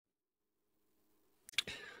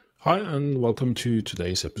Hi, and welcome to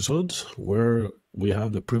today's episode, where we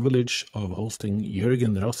have the privilege of hosting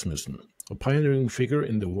Jørgen Rasmussen, a pioneering figure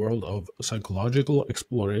in the world of psychological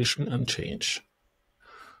exploration and change.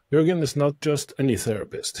 Jørgen is not just any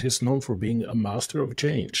therapist, he's known for being a master of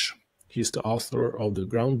change. He's the author of the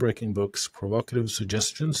groundbreaking books Provocative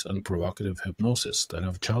Suggestions and Provocative Hypnosis that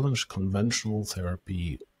have challenged conventional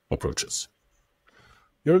therapy approaches.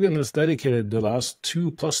 Jorgen has dedicated the last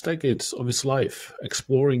 2+ decades of his life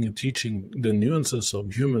exploring and teaching the nuances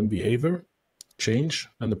of human behavior, change,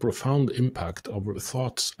 and the profound impact of our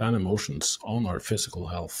thoughts and emotions on our physical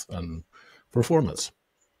health and performance.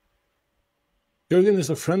 Jorgen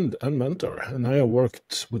is a friend and mentor, and I have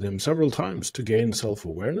worked with him several times to gain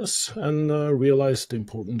self-awareness and realize the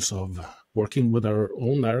importance of working with our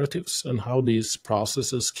own narratives and how these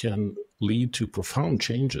processes can lead to profound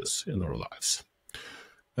changes in our lives.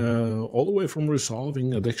 All the way from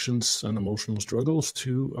resolving addictions and emotional struggles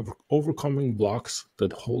to overcoming blocks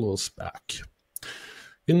that hold us back.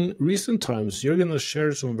 In recent times, Jørgen has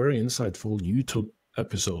shared some very insightful YouTube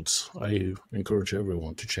episodes. I encourage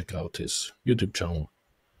everyone to check out his YouTube channel,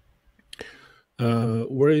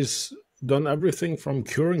 where he's done everything from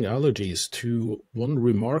curing allergies to one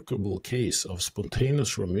remarkable case of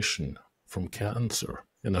spontaneous remission from cancer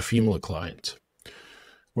in a female client,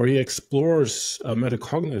 where he explores a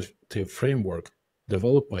metacognitive framework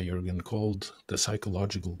developed by Jorgen called the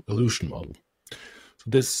psychological illusion model. So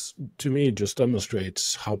this, to me, just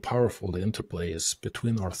demonstrates how powerful the interplay is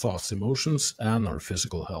between our thoughts, emotions, and our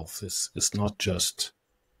physical health. It's not just,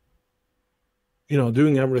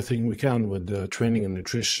 doing everything we can with training and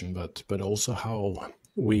nutrition, but also how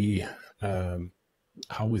we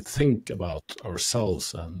think about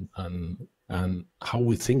ourselves and how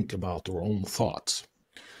we think about our own thoughts.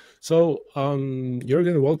 So,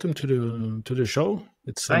 Jørgen, welcome to the show.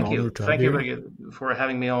 It's an honor to have you. Thank you for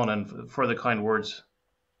having me on and for the kind words.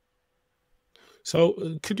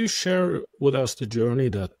 So, could you share with us the journey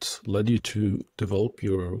that led you to develop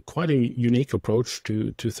your quite a unique approach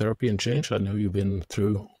to therapy and change? I know you've been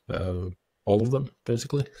through all of them,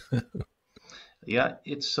 basically. Yeah,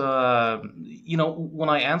 it's, when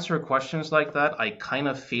I answer questions like that, I kind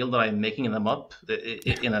of feel that I'm making them up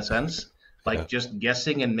in a sense. Like just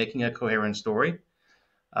guessing and making a coherent story.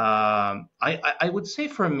 I would say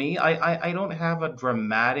for me, I don't have a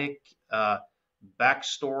dramatic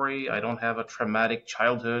backstory. I don't have a traumatic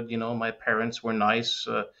childhood. My parents were nice,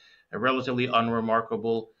 relatively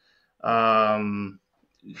unremarkable. Who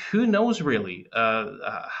knows really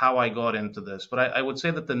how I got into this? But I would say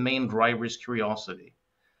that the main driver is curiosity.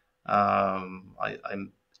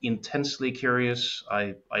 I'm intensely curious.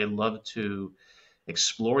 I love to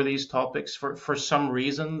explore these topics. For some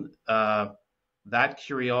reason, that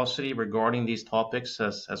curiosity regarding these topics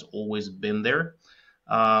has always been there.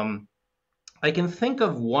 I can think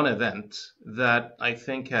of one event that I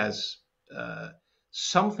think has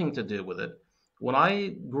something to do with it. When I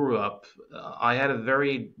grew up, I had a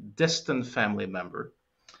very distant family member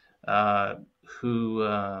who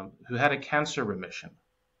had a cancer remission.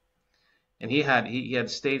 And he had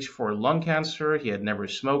stage 4 lung cancer. He had never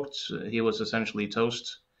smoked. He was essentially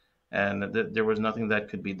toast, and there was nothing that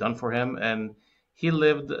could be done for him. And he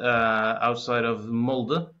lived outside of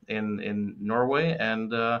Molde in Norway,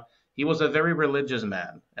 and he was a very religious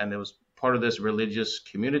man. And it was part of this religious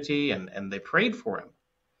community, and they prayed for him.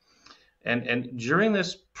 And during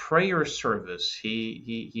this prayer service,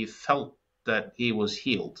 he felt that he was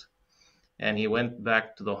healed. And he went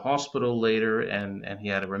back to the hospital later, and he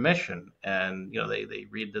had a remission. And they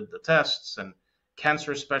redid the tests, and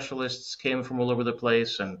cancer specialists came from all over the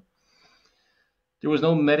place, and there was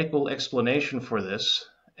no medical explanation for this.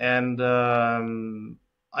 And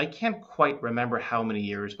I can't quite remember how many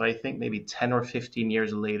years, but I think maybe 10 or 15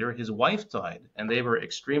 years later, his wife died, and they were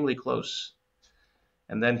extremely close.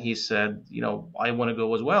 And then he said, I want to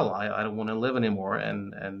go as well. I don't want to live anymore.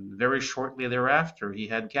 And very shortly thereafter, he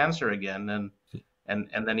had cancer again,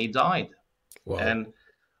 and then he died. Wow. And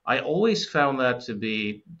I always found that to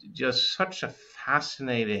be just such a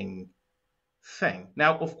fascinating thing.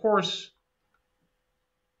 Now, of course,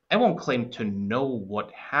 I won't claim to know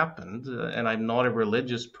what happened, and I'm not a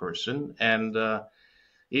religious person. And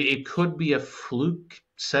it could be a fluke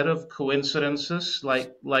set of coincidences,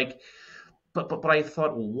 But I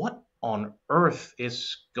thought, what on earth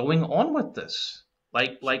is going on with this?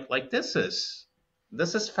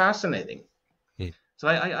 This is fascinating. So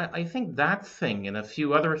I think that thing and a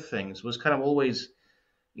few other things was kind of always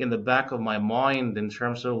in the back of my mind in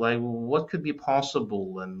terms of what could be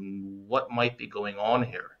possible and what might be going on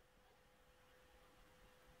here.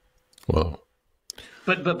 Wow.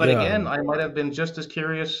 But Yeah, again, and I might have been just as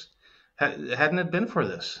curious hadn't it been for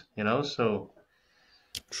this, you know? So,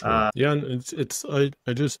 true. uh, Yeah, and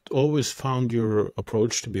I just always found your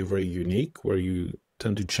approach to be very unique, where you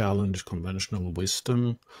tend to challenge conventional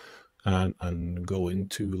wisdom and go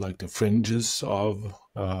into like the fringes of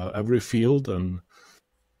every field, and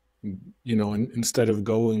instead of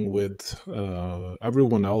going with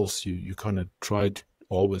everyone else, you kind of try to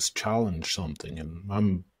always challenge something. And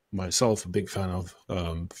I'm myself a big fan of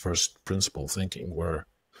first principle thinking, where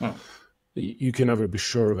hmm, you can never be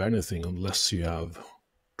sure of anything unless you have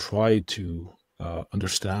tried to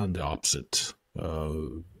understand the opposite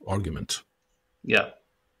argument. yeah.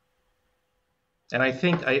 And I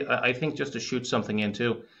think just to shoot something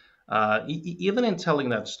into, even in telling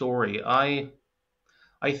that story, I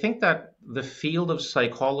think that the field of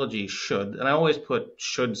psychology should, and I always put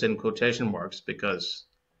shoulds in quotation marks because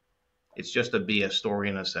it's just a BS story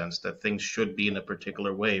in a sense that things should be in a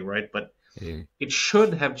particular way, right? But Mm. it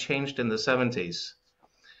should have changed in the 70s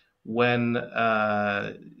when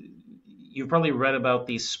you've probably read about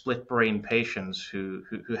these split brain patients who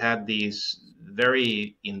had these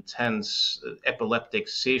very intense epileptic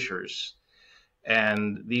seizures,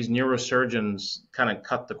 and these neurosurgeons kind of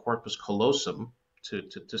cut the corpus callosum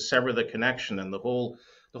to sever the connection. And the whole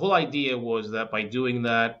idea was that by doing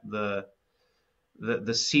that, the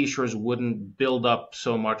seizures wouldn't build up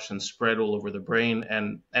so much and spread all over the brain.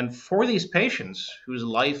 And for these patients whose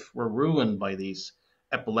life were ruined by these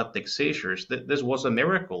epileptic seizures, this was a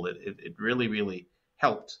miracle. It really, really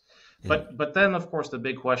helped. Mm. But then, of course, the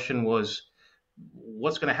big question was,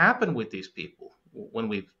 what's going to happen with these people when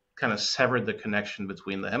we've kind of severed the connection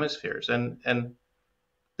between the hemispheres? And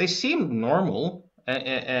they seemed normal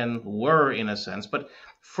and were in a sense, but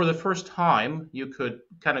for the first time, you could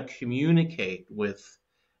kind of communicate with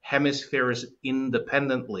hemispheres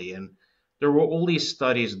independently. And there were all these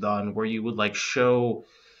studies done where you would like show,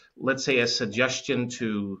 let's say, a suggestion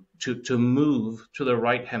to move to the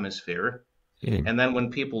right hemisphere. Mm. And then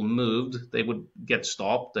when people moved, they would get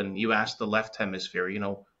stopped, and you ask the left hemisphere,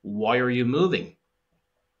 why are you moving?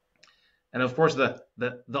 And of course,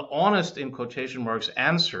 the honest, in quotation marks,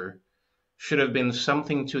 answer should have been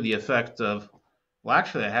something to the effect of, well,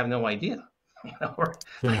 actually, I have no idea. Or,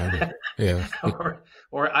 Yeah, yeah.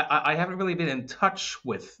 or I haven't really been in touch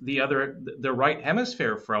with the right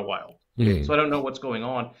hemisphere for a while. Mm. So I don't know what's going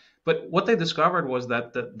on. But what they discovered was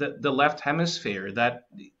that the left hemisphere, that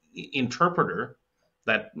interpreter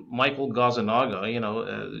that Michael Gazzaniga,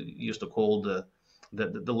 used to call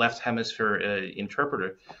the left hemisphere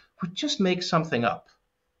interpreter, would just make something up.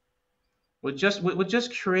 Would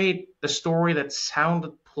just create a story that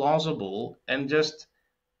sounded plausible and just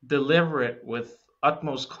deliver it with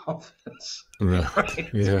utmost confidence. Right. Right?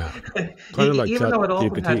 Yeah. Kind of like Even Chat though it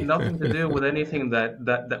often had GPT. nothing to do with anything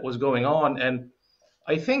that was going on. And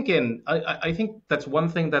I think that's one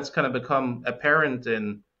thing that's kind of become apparent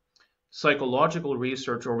in psychological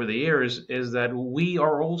research over the years, is that we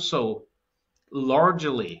are also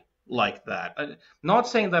largely like that. Not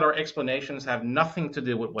saying that our explanations have nothing to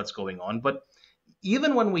do with what's going on, but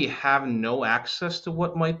even when we have no access to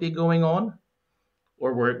what might be going on,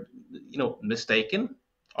 or we're mistaken,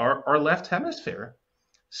 our left hemisphere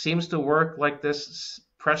seems to work like this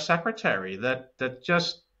press secretary that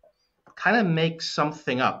just kind of makes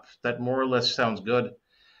something up that more or less sounds good.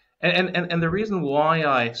 And the reason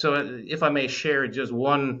why if I may share just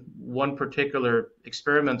one particular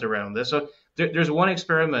experiment around this. So there's one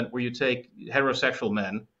experiment where you take heterosexual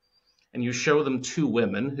men and you show them two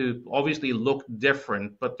women who obviously look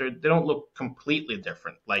different, but they don't look completely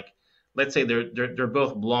different. Like, let's say they're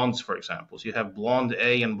both blondes, for example. So you have blonde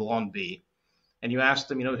A and blonde B, and you ask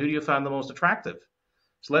them, who do you find the most attractive?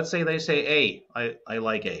 So let's say they say A, I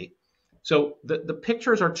like A. So the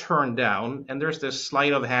pictures are turned down, and there's this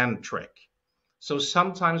sleight of hand trick. So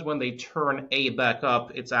sometimes when they turn A back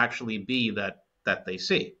up, it's actually B that they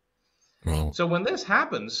see. Wow. So when this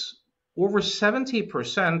happens, over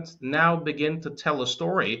 70% now begin to tell a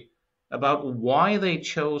story about why they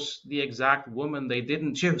chose the exact woman they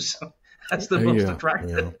didn't choose. That's the most Yeah.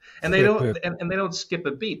 attractive, Yeah. and they don't skip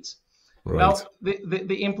a beat. Right. Well,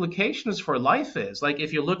 the implications for life is, like,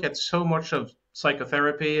 if you look at so much of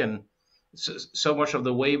psychotherapy and so much of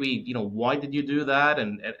the way why did you do that,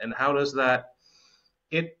 and how does that,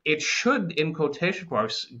 it should, in quotation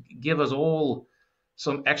marks, give us all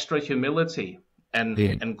some extra humility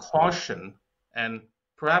Yeah. and caution. And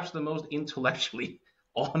perhaps the most intellectually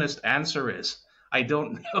honest answer is, I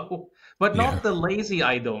don't know. But Yeah. not the lazy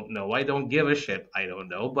I don't know, I don't give a shit, I don't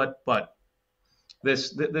know, but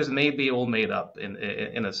this may be all made up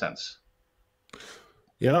in a sense.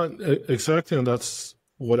 Yeah, exactly. And that's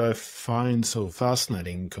what I find so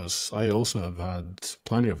fascinating, because I also have had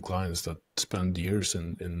plenty of clients that spend years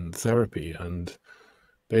in therapy and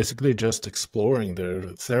basically just exploring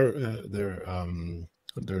their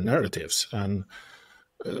narratives. And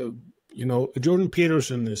Jordan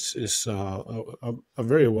Peterson is a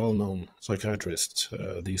very well known psychiatrist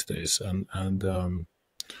these days, and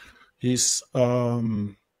he's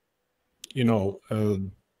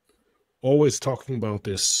always talking about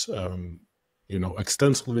this,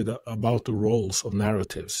 extensively about the roles of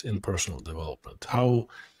narratives in personal development, how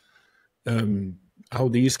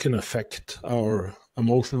these can affect our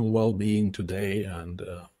emotional well-being today, and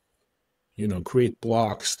create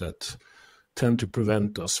blocks that tend to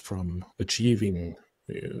prevent us from achieving,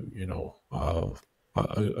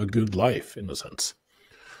 a good life in a sense,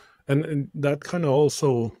 and that kind of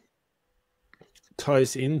also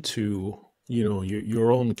ties into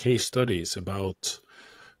your own case studies about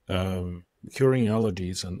curing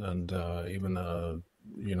allergies and even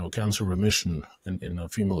cancer remission in a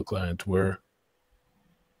female client, where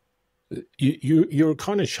you're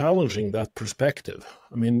kind of challenging that perspective.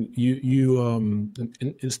 I mean,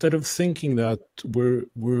 instead of thinking that we're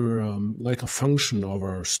like a function of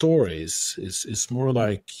our stories, it's more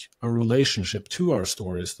like a relationship to our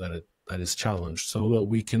stories that is challenged, so that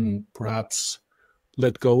we can perhaps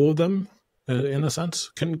let go of them, in a sense.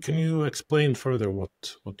 Can you explain further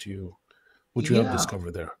what you have Yeah.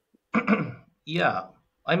 discovered there? Yeah.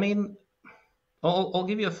 I mean, I'll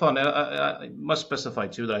give you a fun. I must specify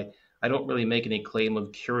too that I don't really make any claim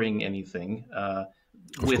of curing anything Of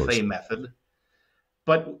with course. a method.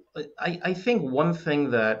 But I think one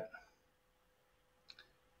thing that,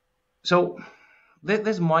 so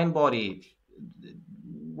this mind body,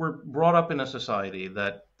 we're brought up in a society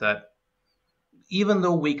that even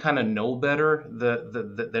though we kind of know better,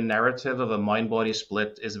 the narrative of a mind body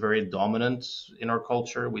split is very dominant in our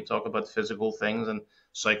culture. We talk about physical things and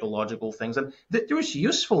psychological things, and there's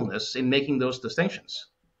usefulness in making those distinctions.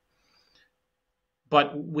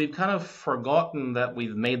 But we've kind of forgotten that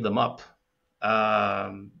we've made them up.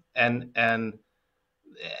 And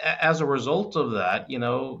as a result of that,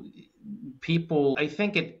 people, I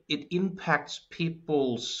think it impacts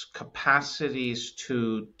people's capacities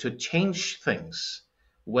to change things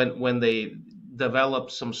when they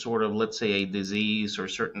develop some sort of, let's say, a disease or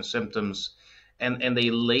certain symptoms, and they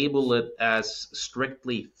label it as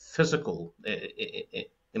strictly physical,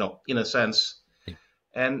 in a sense.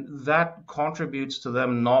 And that contributes to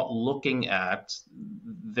them not looking at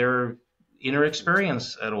their inner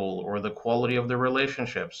experience at all, or the quality of their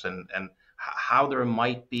relationships, and how there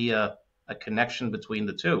might be a connection between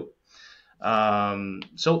the two.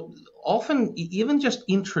 So often, even just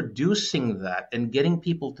introducing that and getting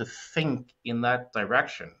people to think in that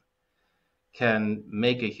direction can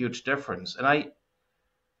make a huge difference. And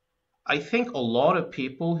I think a lot of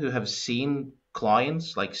people who have seen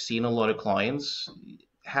clients, seen a lot of clients,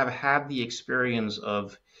 have had the experience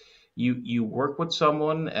of you work with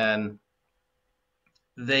someone and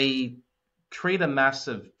they create a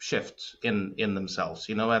massive shift in themselves,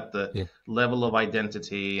 at the Yeah. level of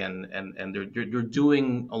identity, and they're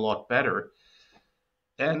doing a lot better.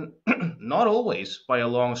 And not always by a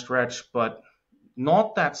long stretch, but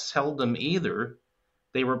not that seldom either,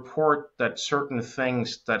 they report that certain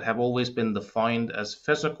things that have always been defined as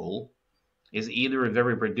physical is either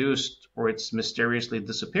very reduced or it's mysteriously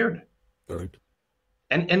disappeared. Right.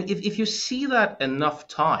 And if you see that enough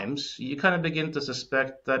times, you kind of begin to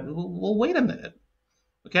suspect that, well, wait a minute.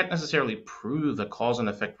 We can't necessarily prove a cause and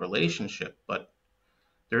effect relationship, but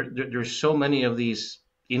there's so many of these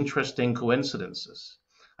interesting coincidences.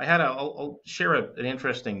 I'll share an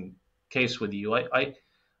interesting case with you.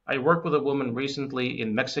 I worked with a woman recently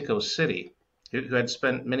in Mexico City who had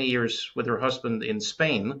spent many years with her husband in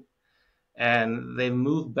Spain, and they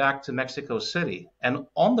moved back to Mexico City. And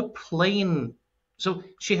on the plane, so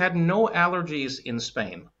she had no allergies in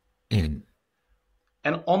Spain. Mm.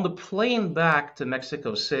 And on the plane back to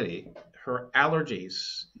Mexico City, her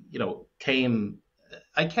allergies, came.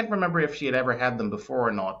 I can't remember if she had ever had them before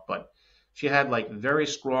or not, but she had very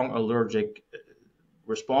strong allergic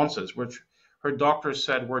responses, which her doctor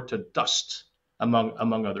said were to dust,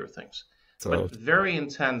 among other things. So, But very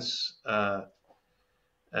intense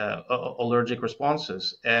allergic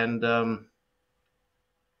responses, and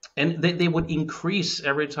they would increase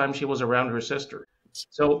every time she was around her sister.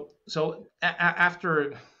 So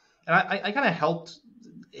after, and I kind of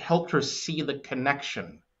helped her see the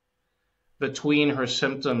connection between her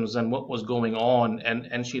symptoms and what was going on,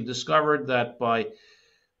 and she discovered that by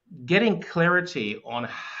getting clarity on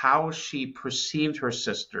how she perceived her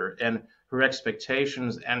sister and her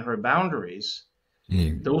expectations and her boundaries,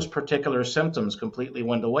 those particular symptoms completely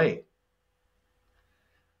went away.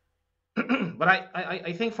 But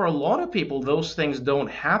I think for a lot of people, those things don't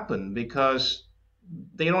happen because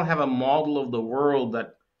they don't have a model of the world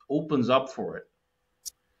that opens up for it.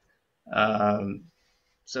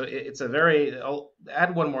 So it's a very, I'll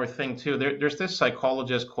add one more thing too. There's this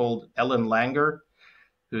psychologist called Ellen Langer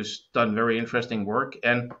who's done very interesting work.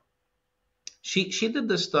 And she did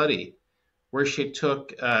this study where she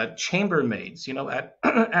took chambermaids, at,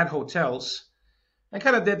 at hotels, and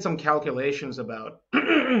kind of did some calculations about,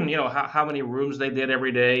 how many rooms they did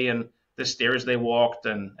every day and the stairs they walked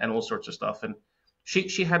and all sorts of stuff. And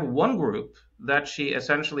she had one group that she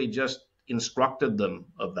essentially just instructed them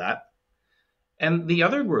of that. And the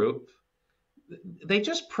other group, they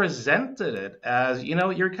just presented it as,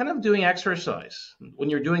 you're kind of doing exercise. When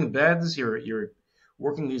you're doing beds, you're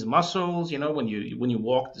working these muscles, when you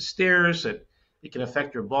walk the stairs, it can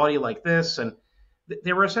affect your body like this. And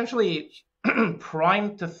they were essentially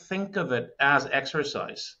primed to think of it as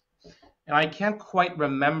exercise. And I can't quite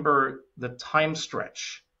remember the time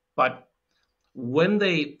stretch, but when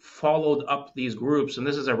they followed up these groups, and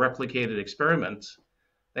this is a replicated experiment,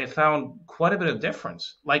 they found quite a bit of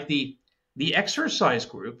difference. Like the exercise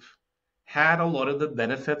group had a lot of the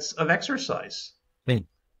benefits of exercise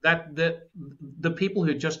that the people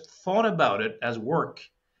who just thought about it as work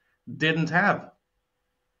didn't have.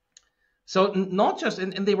 So not just,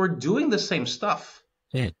 and they were doing the same stuff,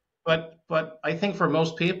 but I think for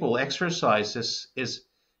most people, exercise is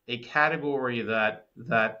a category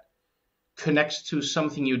that connects to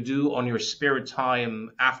something you do on your spare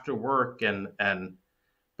time after work,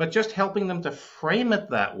 but just helping them to frame it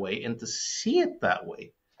that way and to see it that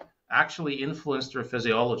way actually influenced their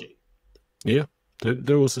physiology. Yeah,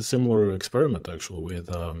 there was a similar experiment actually with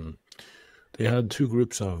they had two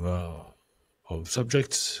groups of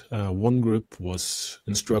subjects. One group was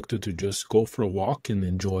instructed to just go for a walk and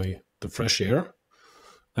enjoy the fresh air,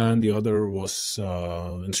 and the other was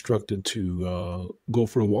instructed to go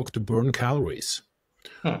for a walk to burn calories.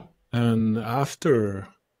 And after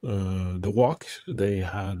the walk, they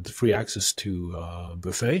had free access to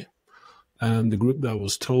buffet, and the group that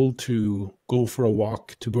was told to go for a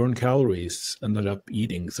walk to burn calories ended up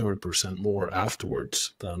eating 30% more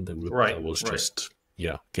afterwards than the group that was just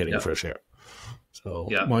getting fresh air. So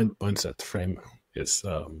mindset frame is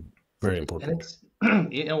very important. And it's,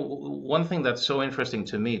 one thing that's so interesting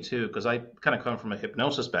to me too, because I kind of come from a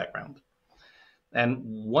hypnosis background, and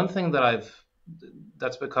one thing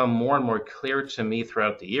that's become more and more clear to me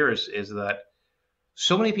throughout the years is that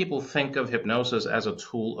so many people think of hypnosis as a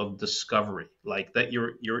tool of discovery, like that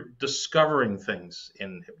you're discovering things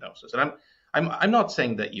in hypnosis. And I'm not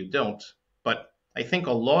saying that you don't, but I think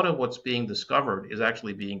a lot of what's being discovered is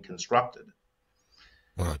actually being constructed.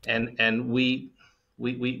 Right. And we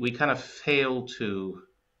kind of fail to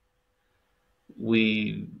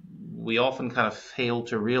we often kind of fail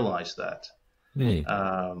to realize that.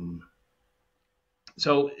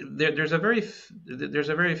 So there's a very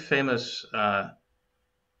famous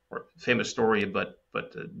story,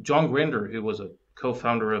 but John Grinder, who was a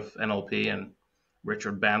co-founder of NLP, and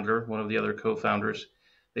Richard Bandler, one of the other co-founders,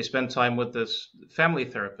 they spent time with this family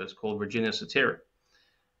therapist called Virginia Satir,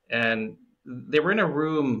 and they were in a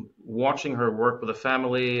room watching her work with a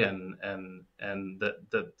family, and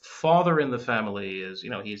the father in the family is,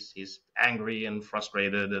 he's angry and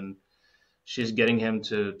frustrated, and she's getting him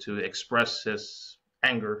to express his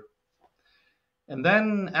anger. And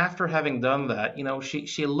then after having done that,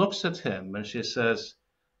 she looks at him and she says,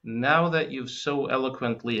 "Now that you've so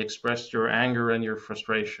eloquently expressed your anger and your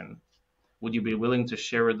frustration, would you be willing to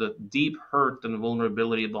share the deep hurt and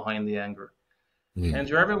vulnerability behind the anger?" And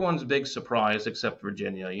to everyone's big surprise, except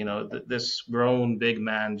Virginia, this grown big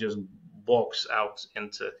man just balks out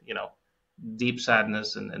into, deep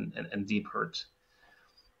sadness and deep hurt.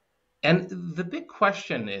 And the big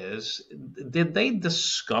question is, did they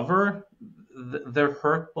discover the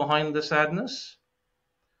hurt behind the sadness?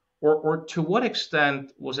 Or to what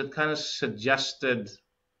extent was it kind of suggested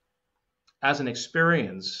as an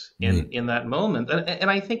experience in that moment?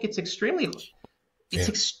 And I think it's extremely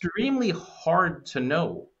hard to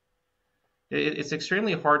know. It's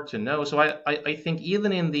extremely hard to know. So I think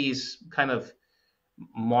even in these kind of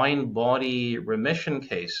mind-body remission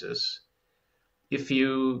cases, if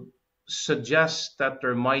you suggest that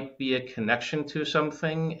there might be a connection to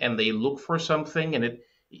something and they look for something and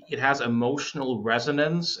it has emotional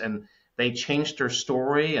resonance and they change their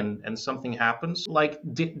story and something happens, like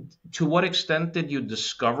to what extent did you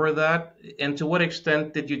discover that, and to what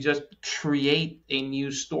extent did you just create a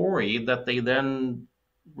new story that they then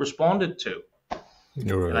responded to.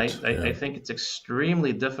 You're And right. I think it's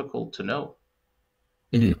extremely difficult to know.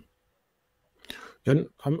 Mhm. And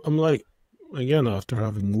I'm like, again, after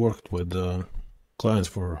having worked with clients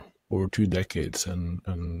for over 2 decades, and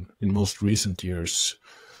in most recent years,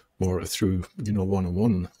 more through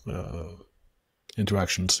one-on-one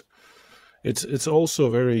interactions, it's also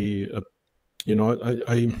very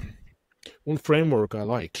I one framework I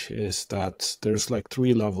like is that there's like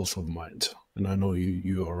 3 levels of mind, and I know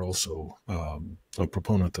you are also a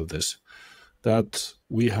proponent of this. That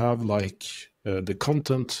we have like the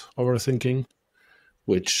content of our thinking,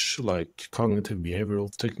 which like cognitive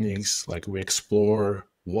behavioral techniques, like we explore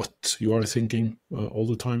what you are thinking all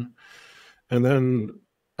the time. And then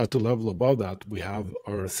at the level above that, we have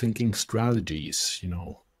our thinking strategies,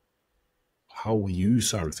 how we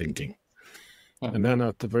use our thinking. And then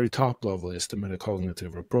at the very top level is the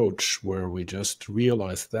metacognitive approach, where we just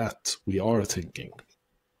realize that we are thinking.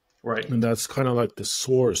 Right. And that's kind of like the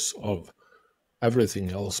source of everything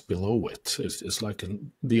else below it. It's like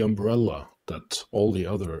the umbrella that all the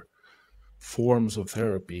other forms of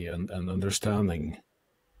therapy and understanding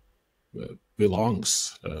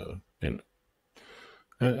belongs in.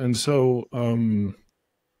 And so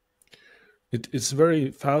it's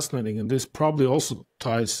very fascinating, and this probably also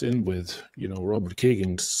ties in with Robert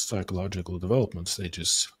Kagan's psychological development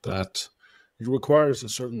stages, that it requires a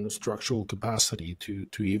certain structural capacity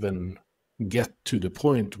to even get to the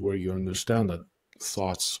point where you understand that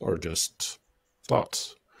thoughts are just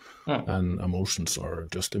thoughts and emotions are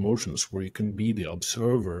just emotions, where you can be the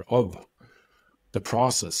observer of the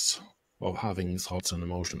process of having thoughts and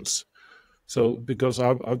emotions. So, because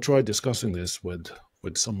I've tried discussing this with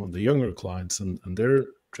some of the younger clients, and they're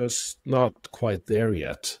just not quite there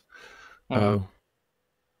yet. But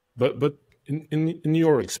in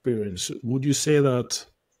your experience, would you say that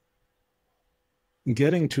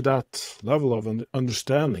getting to that level of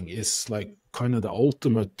understanding is like kind of the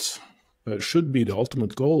ultimate, should be the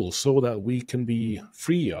ultimate goal, so that we can be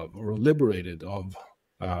free of or liberated of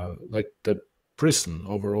like the prison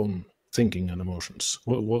of our own thinking and emotions?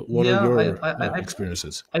 What are Yeah, your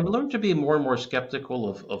experiences? I've learned to be more and more skeptical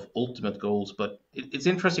of ultimate goals, but it's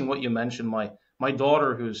interesting what you mentioned. My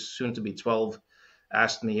daughter, who's soon to be 12,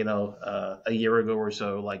 asked me, a year ago or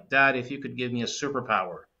so, like, Dad, if you could give me a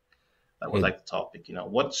superpower, that was like the topic.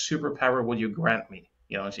 What superpower would you grant me?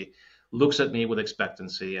 And she looks at me with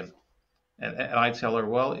expectancy, and I tell her,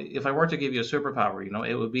 well, if I were to give you a superpower,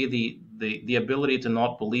 it would be the ability to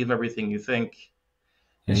not believe everything you think.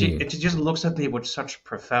 And she just looks at me with such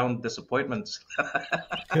profound disappointment.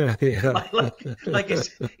 Yeah. like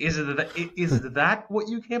is that what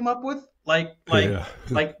you came up with? Yeah.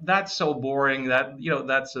 Like that's so boring.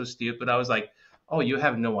 That's so stupid. I was like, oh, you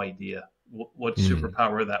have no idea what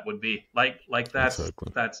superpower that would be. Like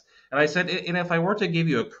Exactly. that's. And I said, and if I were to give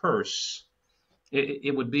you a curse,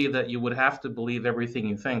 it would be that you would have to believe everything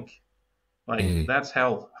you think. Like that's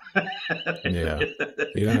hell. Yeah.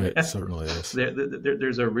 Yeah, it certainly is.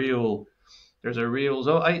 There's a real.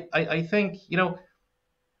 So I think and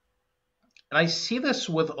I see this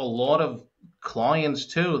with a lot of clients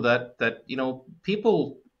too, that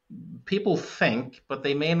people think, but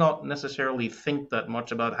they may not necessarily think that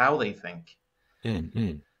much about how they think.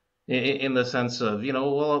 Mm-hmm. In the sense of,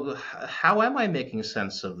 well, how am I making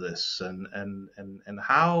sense of this, and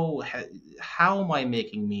how am I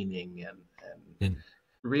making meaning, and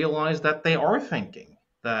realize that they are thinking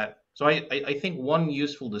that. So I think one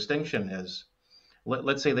useful distinction is,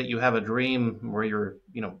 let's say that you have a dream where you're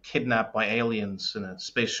kidnapped by aliens in a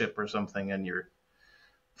spaceship or something, and you're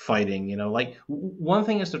fighting. Like, one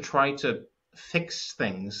thing is to try to fix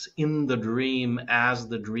things in the dream as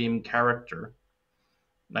the dream character.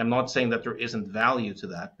 I'm not saying that there isn't value to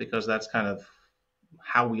that, because that's kind of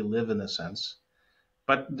how we live in a sense.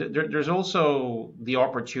 But there's also the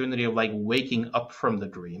opportunity of like waking up from the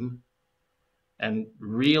dream and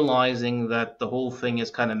realizing that the whole thing is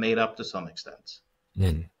kind of made up to some extent.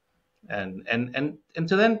 Mm. And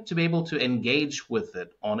to then to be able to engage with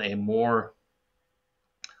it on a more,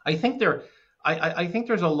 I think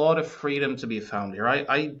there's a lot of freedom to be found here.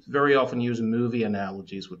 I very often use movie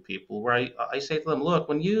analogies with people, where I say to them, look,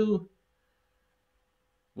 when you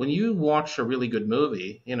watch a really good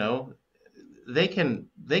movie, they can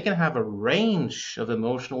have a range of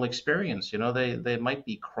emotional experience. They might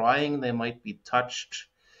be crying, they might be touched,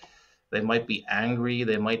 they might be angry,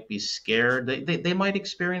 they might be scared, they might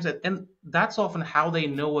experience it, and that's often how they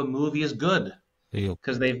know a movie is good,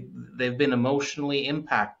 because they've been emotionally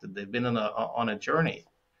impacted, they've been on a journey.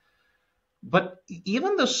 But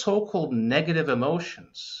even the so-called negative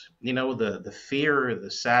emotions, the fear,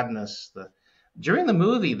 the sadness, during the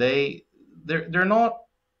movie, they're not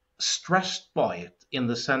stressed by it in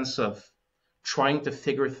the sense of trying to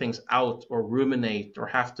figure things out or ruminate or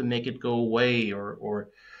have to make it go away, or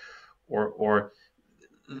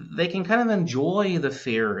they can kind of enjoy the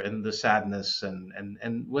fear and the sadness,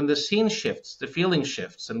 and when the scene shifts, the feeling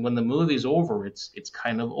shifts, and when the movie's over, it's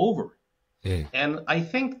kind of over. Mm. And I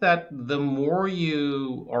think that the more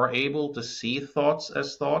you are able to see thoughts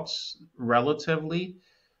as thoughts relatively,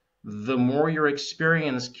 the more your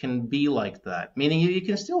experience can be like that. Meaning you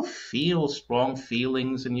can still feel strong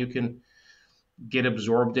feelings and you can get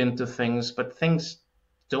absorbed into things, but things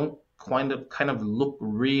don't kind of look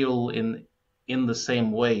real in the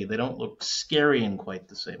same way. They don't look scary in quite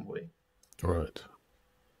the same way. Right.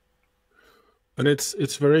 And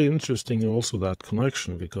it's very interesting also, that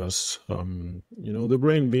connection, because the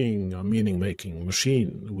brain being a meaning-making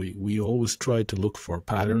machine, we always try to look for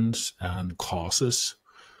patterns and causes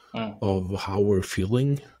of how we're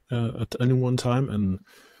feeling at any one time, and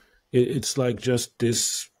it's like just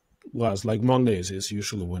this. Well, it's like Mondays is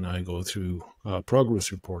usually when I go through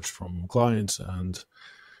progress reports from clients, and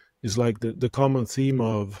it's like the common theme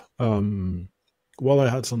of I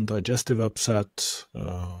had some digestive upset.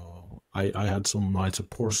 I had some nights of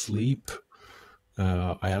poor sleep.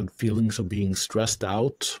 I had feelings of being stressed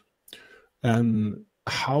out, and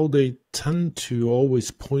how they tend to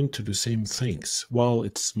always point to the same things. Well,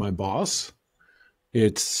 it's my boss,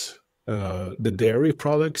 it's the dairy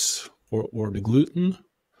products or the gluten,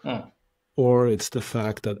 or it's the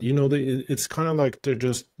fact that, it's kind of like they're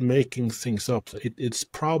just making things up. It's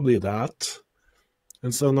probably that.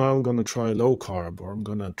 And so now I'm going to try low carb, or I'm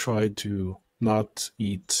going to try to not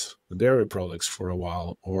eat the dairy products for a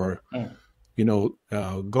while, or,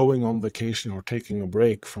 going on vacation or taking a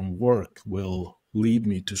break from work will lead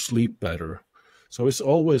me to sleep better. So it's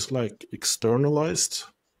always like externalized,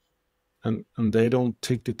 and they don't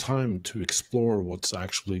take the time to explore what's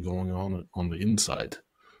actually going on the inside.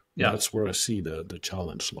 Yeah. That's where I see the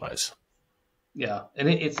challenge lies. Yeah, and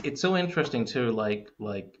it's so interesting too, like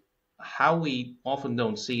how we often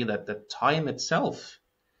don't see that the time itself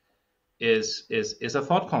is a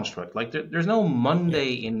thought construct. Like there's no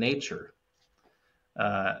Monday in nature,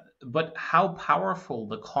 but how powerful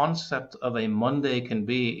the concept of a Monday can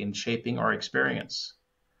be in shaping our experience.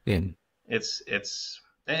 Yeah.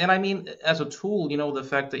 And I mean, as a tool, the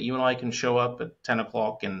fact that you and I can show up at 10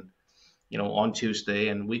 o'clock and on Tuesday,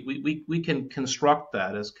 and we can construct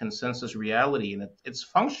that as consensus reality, and it's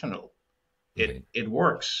functional. It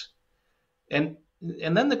works. And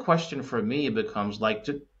then the question for me becomes, like,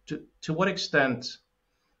 to what extent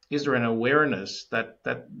is there an awareness that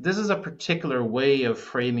this is a particular way of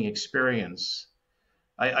framing experience?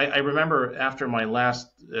 I remember after my last,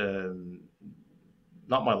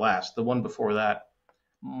 not my last, the one before that,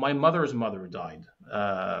 my mother's mother died.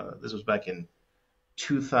 This was back in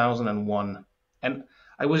 2001, and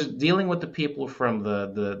I was dealing with the people from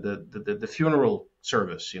the funeral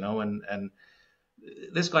service, and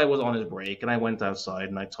this guy was on his break, and I went outside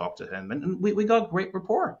and I talked to him, and we got great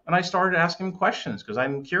rapport, and I started asking him questions because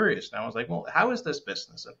I'm curious. And I was like, well, how is this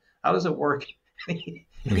business and how does it work? He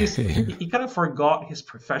kind of forgot his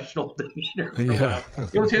professional demeanor. Yeah.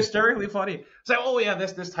 It was hysterically funny. It's like, oh yeah,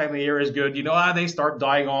 this time of year is good. They start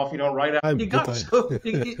dying off, right after. He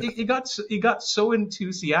got so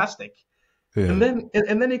enthusiastic. Yeah. And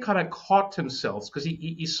then he kind of caught himself because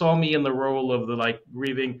he saw me in the role of the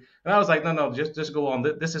grieving, and I was like, no, just go on.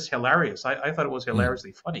 This is hilarious. I thought it was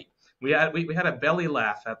hilariously funny. We had a belly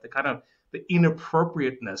laugh at the kind of the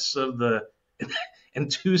inappropriateness of the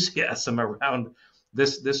enthusiasm around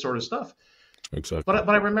this sort of stuff. Exactly. But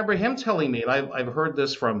I remember him telling me, and I've heard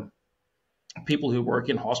this from people who work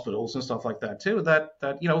in hospitals and stuff like that too, that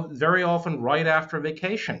very often right after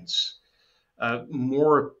vacations,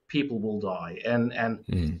 more people will die, and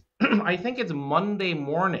I think it's Monday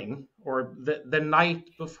morning or the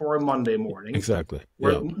night before Monday morning, exactly,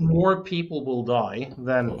 where more people will die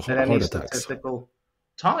than any statistical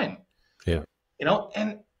time. Yeah,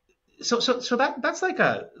 and so that's like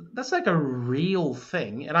a real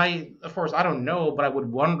thing, and of course I don't know, but I would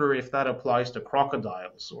wonder if that applies to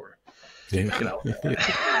crocodiles or.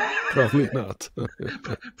 Probably not.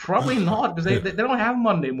 Probably not, because they don't have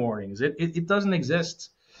Monday mornings. It doesn't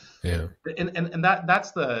exist. Yeah. And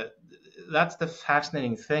that's the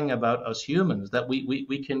fascinating thing about us humans, that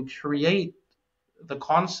we can create the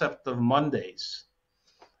concept of Mondays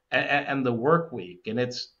and the work week, and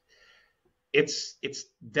it's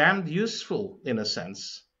damned useful in a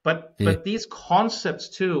sense. But these concepts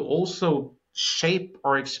too also shape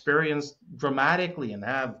our experience dramatically and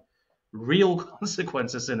have real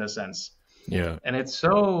consequences in a sense. Yeah. And it's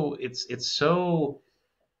so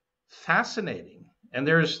fascinating. And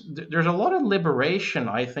there's a lot of liberation,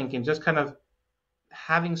 I think, in just kind of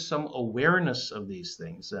having some awareness of these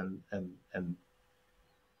things. And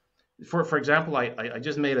for example, I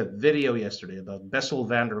just made a video yesterday about Bessel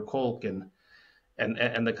van der Kolk and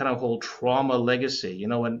the kind of whole trauma legacy,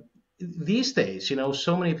 and these days,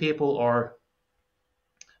 so many people are,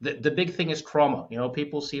 the big thing is trauma.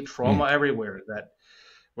 People see trauma Mm. everywhere, that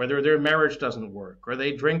whether their marriage doesn't work, or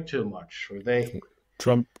they drink too much, or they,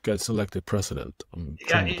 Trump gets elected president. I'm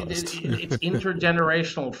yeah, traumatized. it's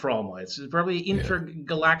intergenerational trauma. It's probably Yeah.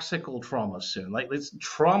 intergalactical trauma soon. Like, it's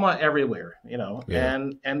trauma everywhere, Yeah.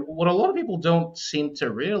 and what a lot of people don't seem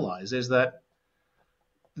to realize is that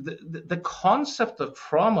the concept of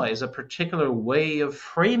trauma is a particular way of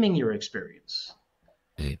framing your experience.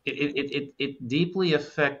 Mm. It deeply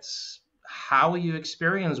affects how you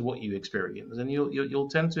experience what you experience, and you'll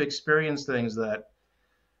tend to experience things that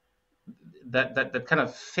kind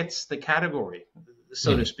of fits the category,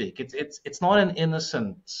 so to Mm. speak. It's not an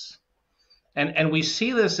innocent, and we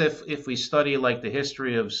see this if we study like the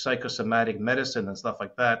history of psychosomatic medicine and stuff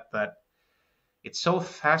like that it's so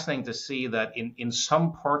fascinating to see that in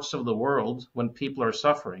some parts of the world, when people are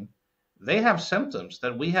suffering, they have symptoms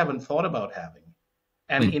that we haven't thought about having.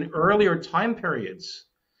 And Mm. in earlier time periods,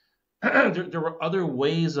 there were other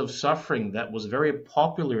ways of suffering that was very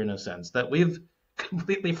popular, in a sense, that we've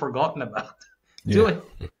completely forgotten about Yeah. doing.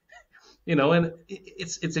 And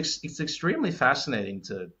it's extremely fascinating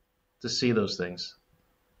to see those things.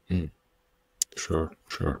 Mm. Sure.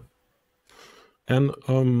 Sure. And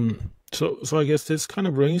so I guess this kind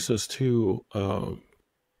of brings us to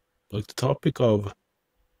like the topic of,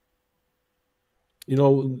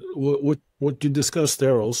 what you discussed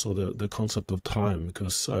there, also the concept of time,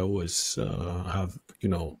 because I always have,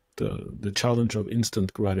 the challenge of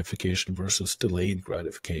instant gratification versus delayed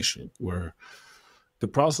gratification, where the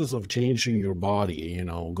process of changing your body,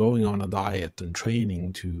 going on a diet and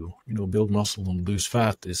training to, build muscle and lose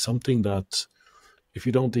fat, is something that, if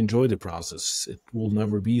you don't enjoy the process, it will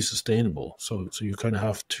never be sustainable. So you kind of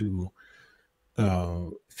have to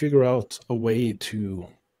figure out a way to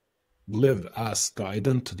live as the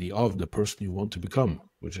identity of the person you want to become,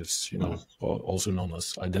 which is, also known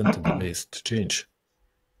as identity-based change.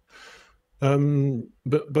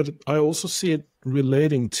 But I also see it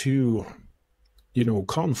relating to,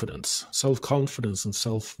 confidence, self-confidence, and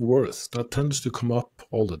self-worth. That tends to come up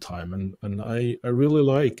all the time, and I really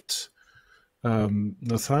liked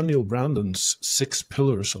Nathaniel Branden's 6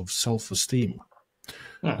 pillars of self-esteem,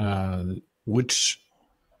 which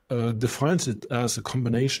defines it as a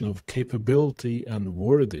combination of capability and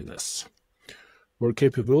worthiness, where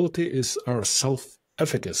capability is our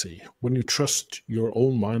self-efficacy, when you trust your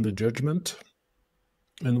own mind and judgment,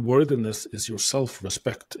 and worthiness is your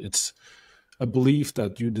self-respect. It's a belief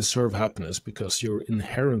that you deserve happiness because you're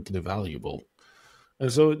inherently valuable.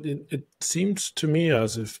 And so it seems to me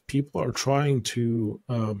as if people are trying to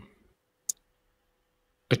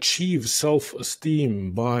achieve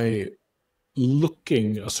self-esteem by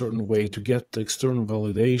looking a certain way to get the external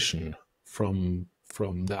validation from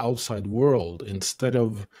the outside world, instead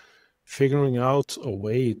of figuring out a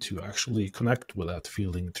way to actually connect with that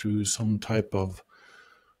feeling through some type of,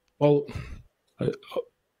 well,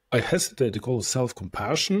 I hesitate to call it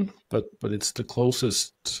self-compassion, but it's the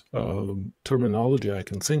closest terminology I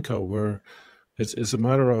can think of, where it's a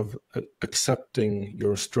matter of accepting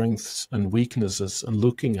your strengths and weaknesses and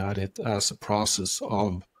looking at it as a process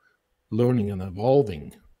of learning and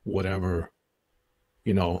evolving, whatever,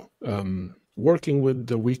 working with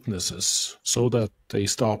the weaknesses so that they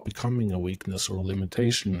stop becoming a weakness or a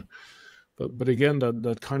limitation. But again,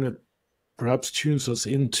 that kind of perhaps tunes us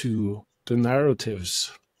into the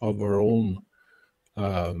narratives of our own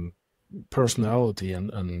personality,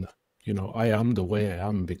 and I am the way I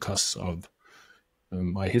am because of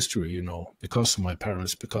my history, because of my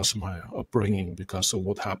parents, because of my upbringing, because of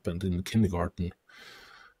what happened in kindergarten.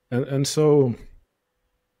 And so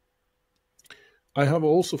I have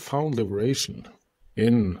also found liberation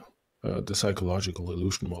in the psychological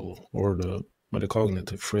illusion model, or the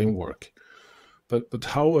metacognitive framework. But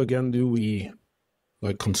how, again, do we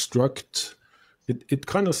construct it? It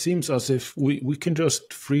kind of seems as if we can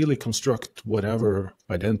just freely construct whatever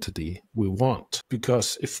identity we want,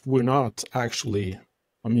 because if we're not actually,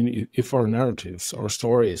 if our narratives, our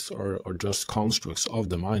stories are just constructs of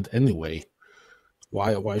the mind anyway,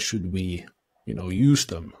 why should we use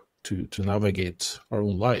them to navigate our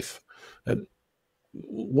own life? And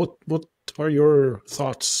what are your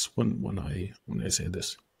thoughts when I say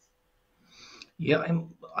this? Yeah,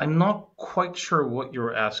 I'm not quite sure what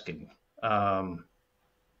you're asking. Um,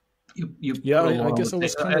 you Yeah, put a I lot on guess the I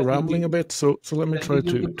was kind of rambling a bit, so let me try you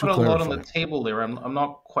to put a lot on clarify. the table there. I'm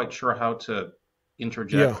not quite sure how to Yeah,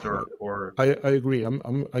 interject or I agree.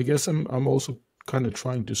 I guess I'm also kind of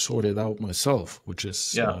trying to sort it out myself, which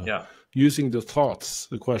is yeah. using the thoughts.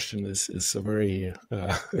 The question is a very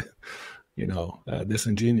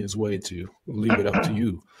disingenuous way to leave it up to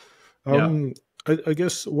you. Yeah. I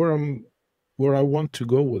guess where I want to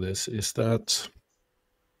go with this is that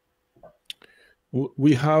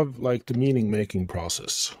we have like the meaning making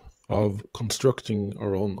process of constructing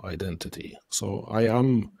our own identity. So I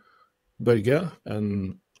am Børge,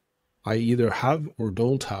 and I either have or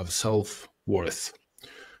don't have self-worth.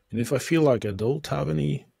 And if I feel like I don't have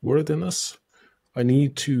any worthiness, I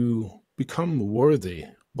need to become worthy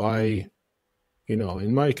by,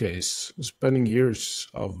 in my case, spending years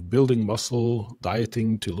of building muscle,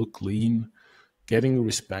 dieting to look lean, getting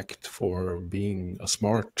respect for being a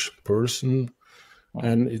smart person.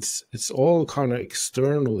 And it's all kind of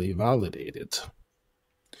externally validated.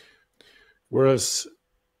 Whereas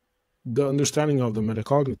the understanding of the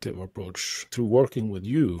metacognitive approach through working with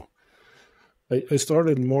you, I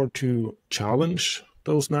started more to challenge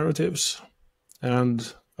those narratives,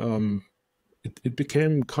 and it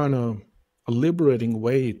became kind of a liberating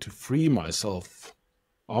way to free myself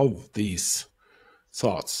of these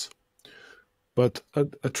thoughts. But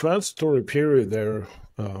a transitory period there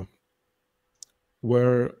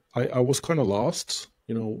where I was kind of lost,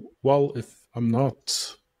 well, if I'm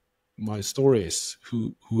not my stories,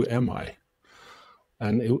 who am I?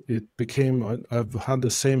 And it became, I've had the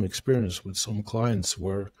same experience with some clients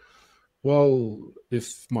where, well,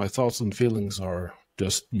 if my thoughts and feelings are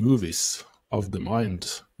just movies of the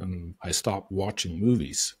mind and I stop watching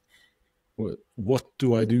movies, what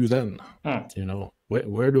do I do then?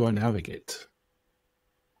 Where do I navigate?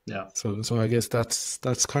 Yeah. So I guess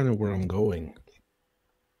that's kind of where I'm going.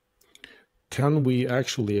 Can we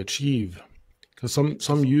actually achieve, because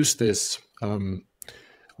some use this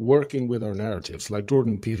working with our narratives, like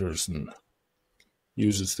Jordan Peterson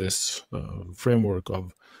uses this framework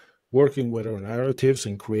of working with our narratives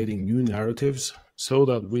and creating new narratives so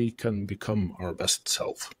that we can become our best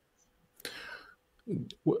self.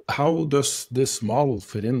 How does this model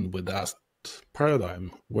fit in with that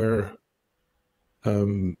paradigm where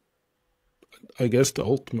I guess the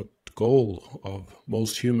ultimate goal of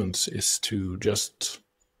most humans is to just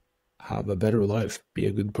have a better life, be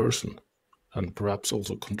a good person, and perhaps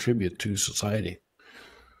also contribute to society?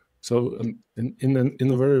 So in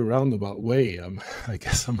a very roundabout way, I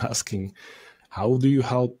guess I'm asking, how do you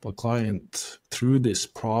help a client through this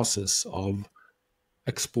process of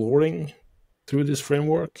exploring through this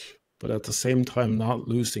framework, but at the same time not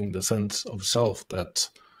losing the sense of self that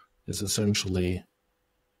is essentially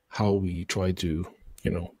how we try to,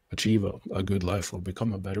 achieve a good life or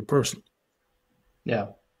become a better person? Yeah.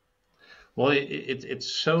 Well, it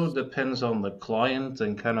so depends on the client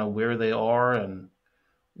and kind of where they are and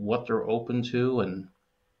what they're open to. And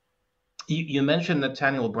you mentioned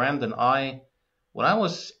Nathaniel Branden. When I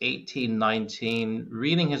was 18, 19,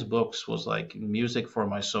 reading his books was like music for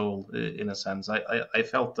my soul, in a sense. I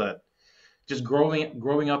felt that just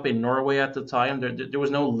growing up in Norway at the time, there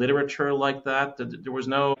was no literature like that. There was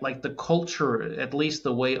no, like, the culture, at least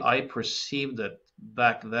the way I perceived it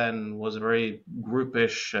back then, was very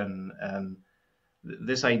groupish, and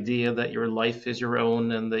this idea that your life is your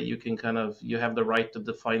own and that you have the right to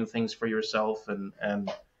define things for yourself,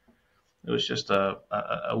 and it was just a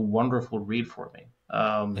wonderful read for me.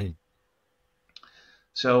 Mm.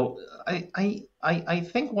 So I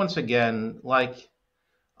think, once again, like,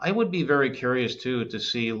 I would be very curious too to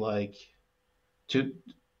see, like, to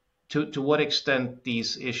to what extent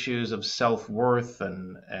these issues of self-worth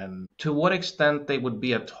and to what extent they would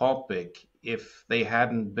be a topic if they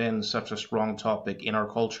hadn't been such a strong topic in our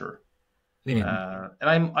culture. And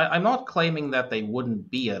I'm not claiming that they wouldn't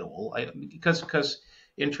be at all, because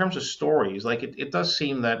in terms of stories, like, it does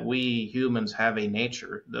seem that we humans have a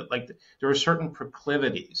nature that, like, there are certain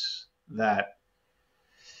proclivities that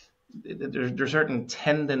there's certain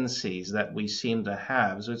tendencies that we seem to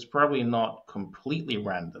have. So it's probably not completely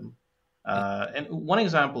random. And one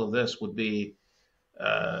example of this would be,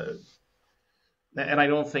 uh, and I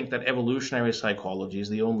don't think that evolutionary psychology is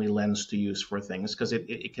the only lens to use for things, because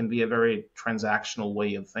it can be a very transactional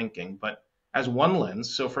way of thinking. But as one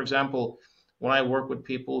lens, so for example, when I work with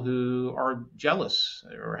people who are jealous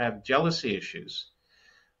or have jealousy issues,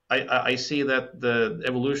 I see that the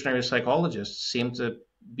evolutionary psychologists seem to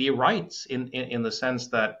be right in the sense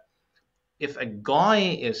that if a guy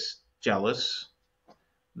is jealous,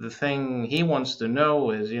 the thing he wants to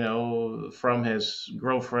know is, from his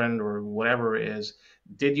girlfriend or whatever is,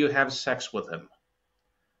 did you have sex with him?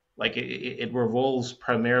 Like it revolves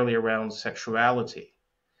primarily around sexuality.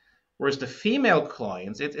 Whereas the female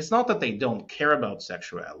clients, it's not that they don't care about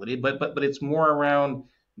sexuality, but it's more around,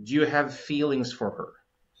 do you have feelings for her?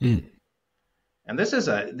 Mm. And this is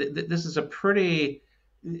a pretty,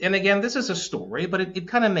 and again, this is a story, but it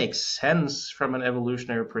kind of makes sense from an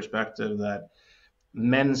evolutionary perspective that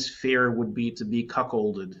men's fear would be to be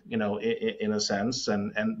cuckolded, in a sense,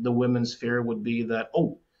 and the women's fear would be that,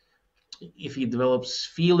 oh, if he develops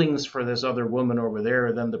feelings for this other woman over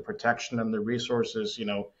there, then the protection and the resources,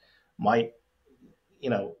 might,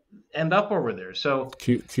 end up over there. So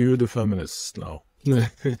cue the feminists now.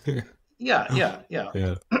 yeah. Yeah.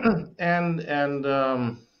 and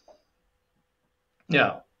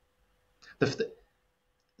yeah.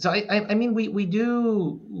 So I mean we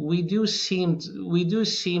do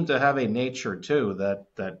seem to have a nature too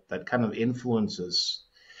that kind of influences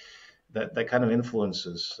that kind of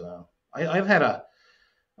influences. I've had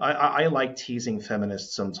I like teasing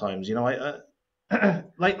feminists sometimes.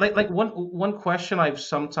 Like one question I've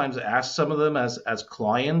sometimes asked some of them as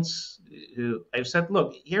clients, who I've said,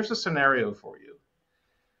 look, here's a scenario for you.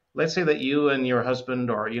 Let's say that you and your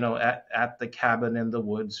husband are, at the cabin in the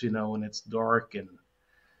woods, and it's dark,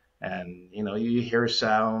 and you hear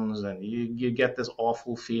sounds, and you get this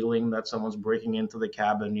awful feeling that someone's breaking into the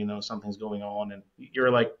cabin, something's going on, and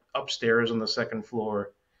you're like upstairs on the second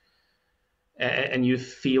floor, and you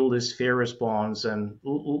feel this fear response, and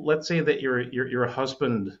let's say that your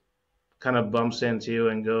husband kind of bumps into you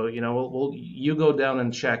and go, well, you go down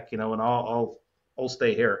and check, and I'll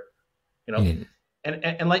stay here, Mm.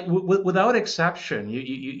 and like without exception,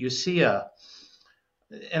 you see an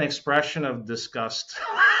expression of disgust,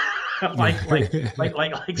 like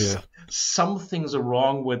Yeah. something's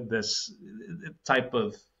wrong with this type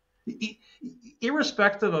of,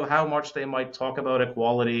 irrespective of how much they might talk about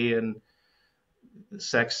equality and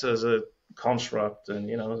sex as a construct,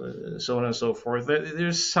 and so on and so forth.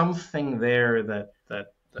 There's something there that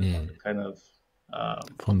kind of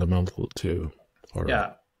fundamental to our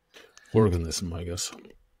yeah. organism, I guess.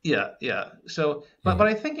 Yeah. So, but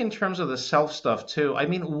I think in terms of the self stuff too, I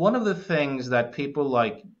mean, one of the things that people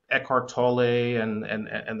like Eckhart Tolle and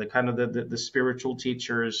the kind of the spiritual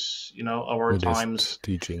teachers, of our Buddhist times,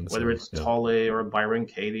 teachings, whether it's Tolle or Byron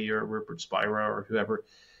Katie or Rupert Spira or whoever,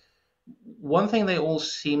 one thing they all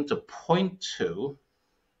seem to point to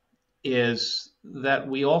is that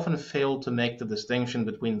we often fail to make the distinction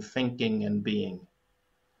between thinking and being.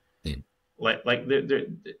 Like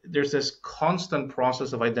there's this constant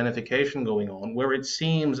process of identification going on where it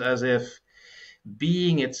seems as if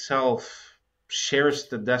being itself shares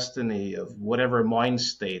the destiny of whatever mind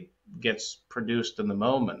state gets produced in the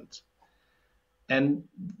moment. And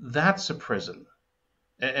that's a prison.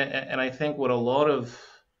 And I think what a lot of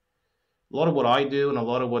what I do and a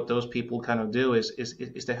lot of what those people kind of do is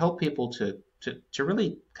to help people to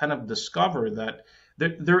really kind of discover that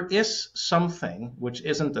there is something which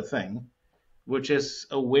isn't a thing, which is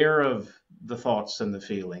aware of the thoughts and the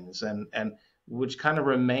feelings, and which kind of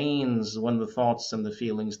remains when the thoughts and the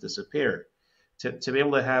feelings disappear. To be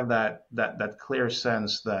able to have that clear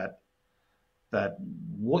sense that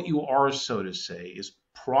what you are, so to say, is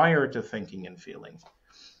prior to thinking and feeling.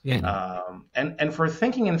 Yeah. And for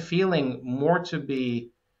thinking and feeling more to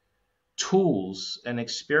be tools and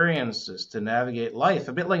experiences to navigate life,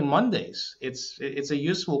 a bit like Mondays. It's a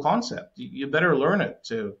useful concept. You better learn it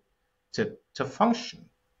to function.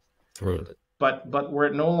 Right. But where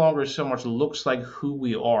it no longer so much looks like who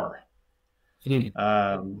we are.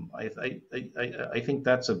 I think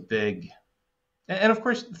that's a big, and of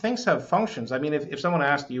course things have functions. I mean, if someone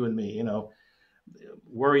asked you and me,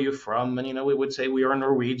 where are you from, and we would say we are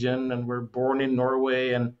Norwegian and we're born in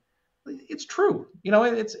Norway, and it's true.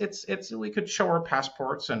 It's we could show our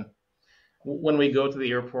passports, and when we go to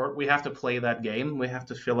the airport, we have to play that game. We have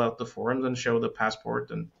to fill out the forms and show the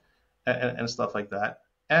passport and stuff like that.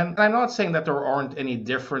 And I'm not saying that there aren't any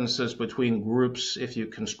differences between groups if you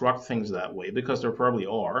construct things that way, because there probably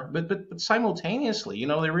are. But simultaneously,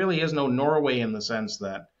 there really is no Norway in the sense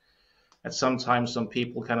that at sometimes some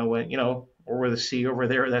people kind of went, over the sea over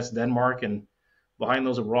there, that's Denmark, and behind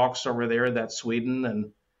those rocks over there, that's Sweden.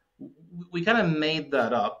 And we kind of made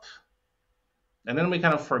that up. And then we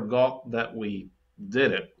kind of forgot that we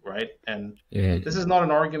did it, right? And this is not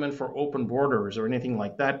an argument for open borders or anything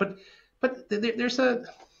like that. But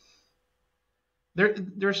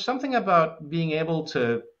there's something about being able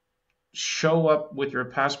to show up with your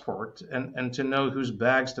passport and to know whose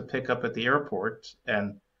bags to pick up at the airport,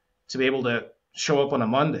 and to be able to show up on a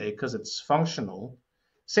Monday because it's functional.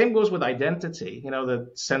 Same goes with identity,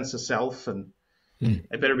 the sense of self, and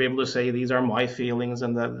I better be able to say these are my feelings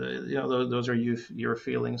and that those are your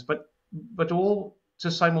feelings. But to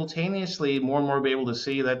simultaneously more and more be able to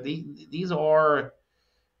see that these are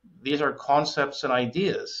concepts and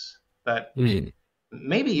ideas that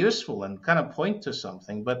may be useful and kind of point to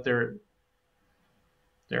something, but they're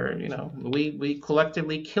we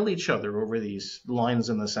collectively kill each other over these lines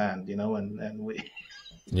in the sand, and we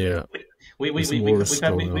we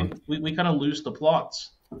kind of lose the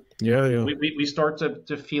plots. We start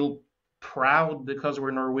to feel proud because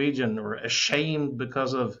we're Norwegian, or ashamed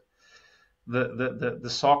because of the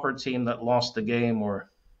soccer team that lost the game, or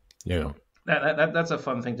that's a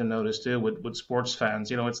fun thing to notice too with sports fans.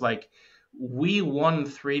 It's like we won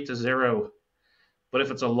 3-0, but if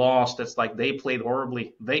it's a loss, it's like they played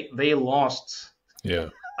horribly. They lost.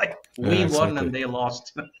 Like we won and they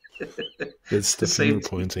lost. It's the finger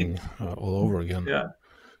pointing all over again.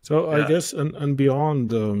 So Yeah. I guess, and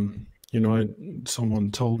beyond,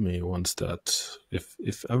 someone told me once that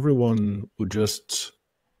if everyone would just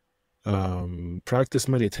practice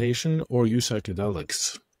meditation or use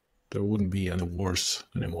psychedelics, there wouldn't be any wars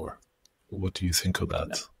anymore. What do you think of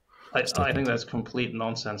that? I think that's complete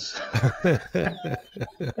nonsense.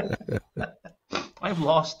 I've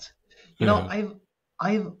lost, I've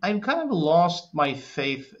kind of lost my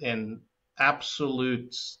faith in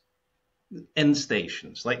absolute end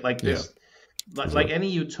stations, like this, like any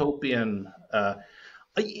utopian.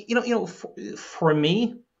 For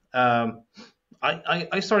me,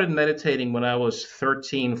 I started meditating when I was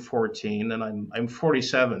 13, 14, and I'm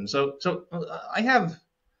 47. So I have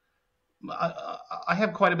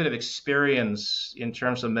quite a bit of experience in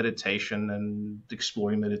terms of meditation and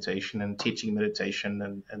exploring meditation and teaching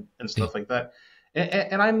meditation and stuff like that.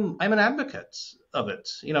 And I'm an advocate of it.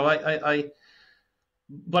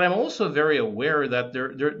 But I'm also very aware that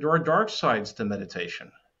there are dark sides to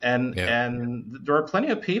meditation. And there are plenty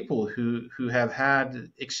of people who have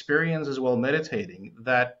had experiences while meditating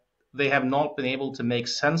that they have not been able to make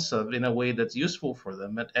sense of in a way that's useful for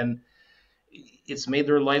them. And it's made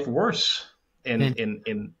their life worse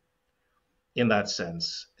in that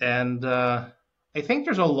sense. And I think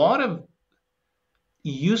there's a lot of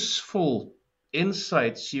useful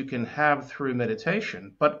insights you can have through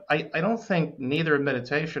meditation, but I don't think neither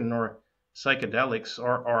meditation nor psychedelics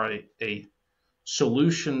are a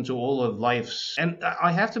solution to all of life's. And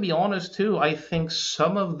I have to be honest too, I think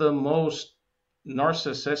some of the most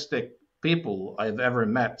narcissistic people I've ever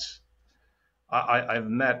met, I've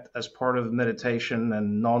met as part of meditation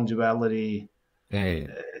and non-duality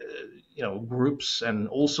groups, and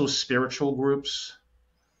also spiritual groups,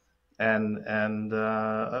 and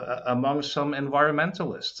among some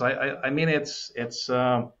environmentalists. I mean, it's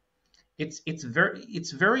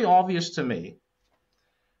very obvious to me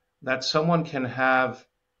that someone can have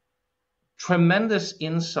tremendous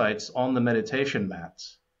insights on the meditation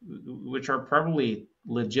mats, which are probably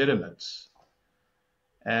legitimate,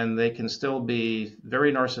 and they can still be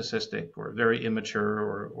very narcissistic or very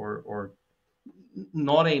immature or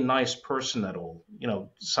not a nice person at all,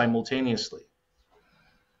 simultaneously.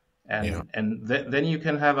 And then you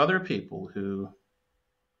can have other people who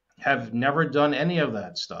have never done any of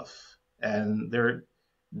that stuff, and they're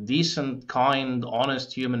decent, kind,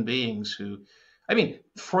 honest human beings who, I mean,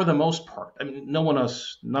 for the most part, I mean, none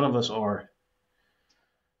of us are.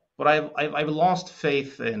 But I've lost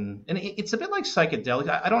faith in, and it's a bit like psychedelics.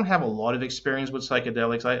 I don't have a lot of experience with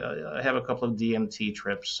psychedelics. I have a couple of DMT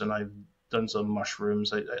trips, and I've done some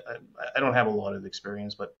mushrooms. I don't have a lot of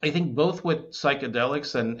experience, but I think both with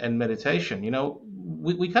psychedelics and meditation,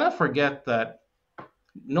 we kind of forget that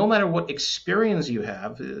no matter what experience you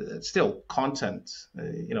have, it's still content,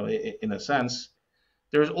 in a sense.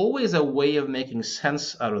 There's always a way of making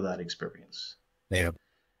sense out of that experience. Yeah.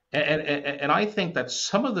 And I think that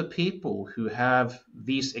some of the people who have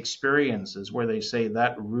these experiences where they say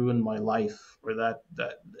that ruined my life, or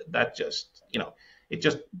that just, it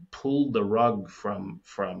just pulled the rug from,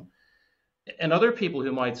 and other people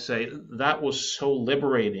who might say that was so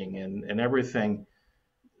liberating and everything,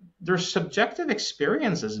 their subjective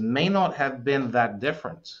experiences may not have been that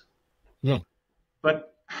different. Yeah.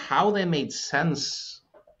 But how they made sense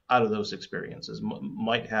out of those experiences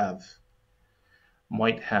might have,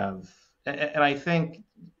 and I think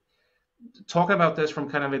talking about this from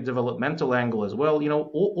kind of a developmental angle as well,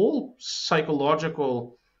 all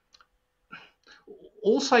psychological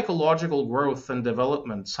growth and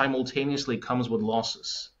development simultaneously comes with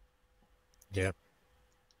losses. Yeah.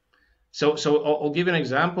 So I'll give you an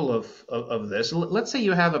example of this. Let's say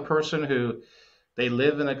you have a person who they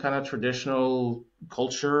live in a kind of traditional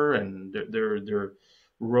culture, and their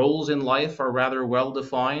roles in life are rather well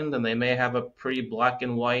defined, and they may have a pretty black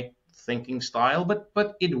and white thinking style,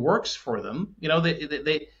 but it works for them. You know,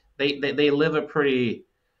 they live a pretty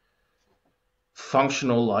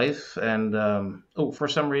functional life. And oh, for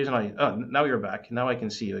some reason now you're back. Now I can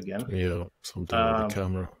see you again. Yeah, something with the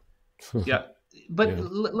camera. Yeah, but Yeah.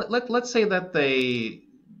 let's say that they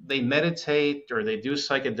meditate or they do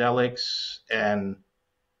psychedelics, and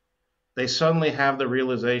they suddenly have the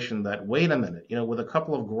realization that, wait a minute, you know, with a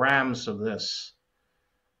couple of grams of this,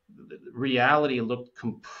 reality looked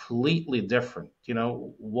completely different. You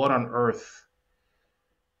know, what on earth?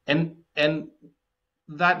 And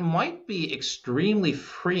that might be extremely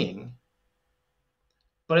freeing,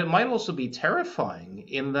 but it might also be terrifying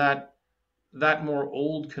in that more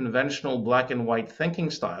old conventional black and white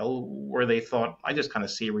thinking style, where they thought, I just kind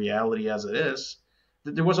of see reality as it is.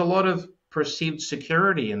 There was a lot of perceived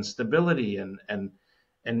security and stability and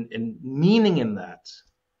meaning in that.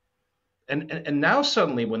 And now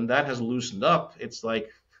suddenly, when that has loosened up, it's like,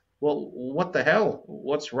 well, what the hell?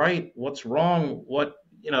 What's right? What's wrong? What,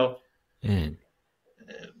 you know? Mm.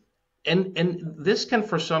 And this can,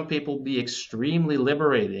 for some people, be extremely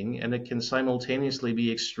liberating, and it can simultaneously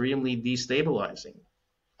be extremely destabilizing.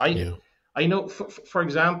 Yeah. I know, for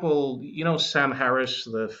example, you know, Sam Harris,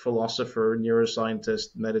 the philosopher,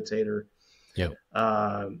 neuroscientist, meditator. Yeah.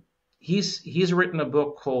 He's written a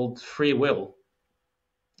book called Free Will.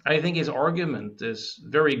 I think his argument is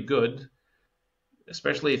very good,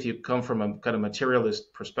 especially if you come from a kind of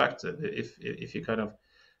materialist perspective. If you kind of,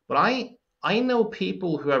 but I know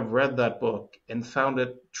people who have read that book and found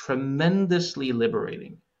it tremendously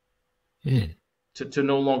liberating Mm. to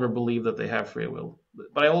no longer believe that they have free will.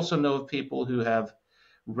 But I also know of people who have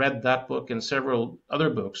read that book and several other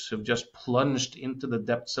books who've just plunged into the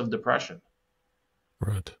depths of depression.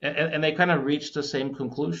 Right. And they kind of reach the same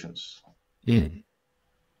conclusions. Mm.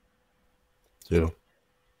 Yeah.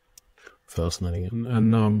 Fascinating.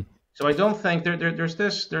 And So I don't think there's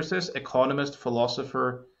this economist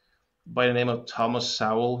philosopher by the name of Thomas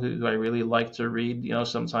Sowell, who I really like to read, you know,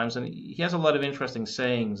 sometimes, and he has a lot of interesting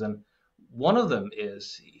sayings. And one of them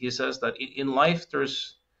is, he says that in life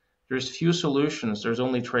there's few solutions, there's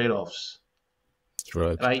only trade-offs.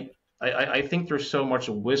 right. And I think there's so much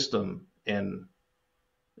wisdom in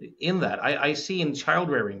that. I see in child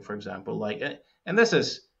rearing, for example, like, and this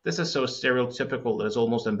is so stereotypical that it's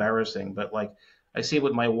almost embarrassing, but like, I see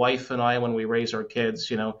with my wife and I, when we raise our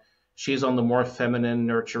kids, you know, she's on the more feminine,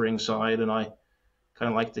 nurturing side, and I kind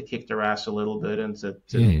of like to kick their ass a little bit, and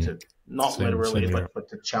to not literally, but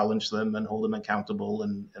to challenge them and hold them accountable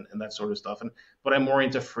and that sort of stuff. But I'm more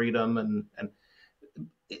into freedom and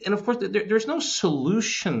of course there's no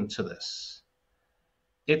solution to this.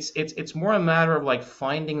 It's more a matter of like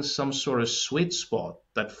finding some sort of sweet spot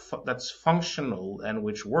that's functional and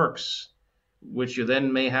which works, which you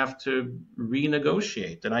then may have to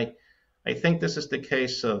renegotiate. And I think this is the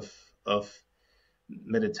case of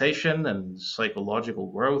meditation and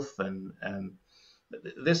psychological growth and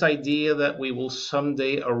this idea that we will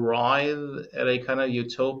someday arrive at a kind of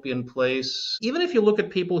utopian place. Even if you look at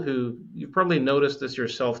people who, you've probably noticed this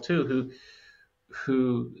yourself too,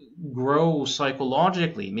 who grow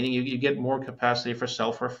psychologically, meaning you get more capacity for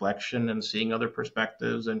self-reflection and seeing other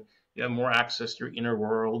perspectives, and you have more access to your inner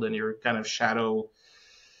world and your kind of shadow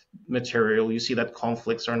material. You see that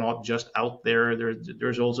conflicts are not just out there.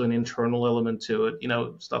 There's also an internal element to it, you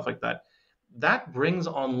know, stuff like that. That brings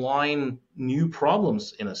online new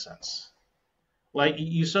problems in a sense. Like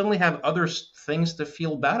you suddenly have other things to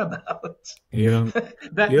feel bad about. Yeah.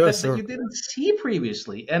 that you didn't see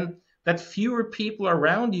previously, and that fewer people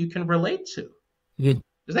around you can relate to. Mm.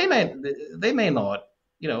 They may not,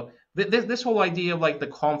 you know, this whole idea of like the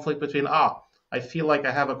conflict between, I feel like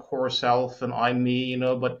I have a core self and I'm me, you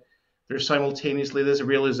know, but there's simultaneously this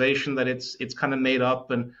realization that it's kind of made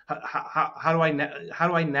up, and how do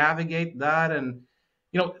I navigate that? And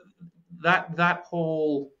you know, that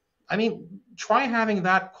whole, I mean, try having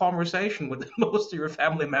that conversation with most of your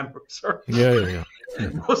family members, or Yeah.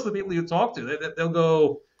 most of the people you talk to. They'll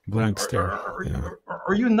go blank stare.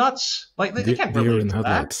 Are you nuts? Like they can't relate to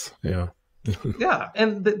that. Yeah. Yeah,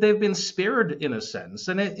 and they've been spared in a sense,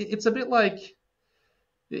 and it's a bit like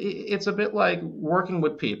working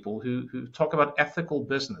with people who talk about ethical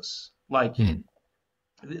business. Like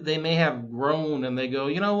they may have grown and they go,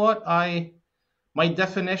 you know what, my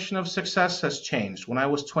definition of success has changed. When I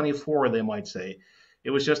was 24, they might say, it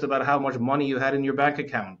was just about how much money you had in your bank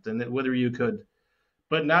account and whether you could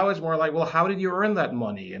But now it's more like, well, how did you earn that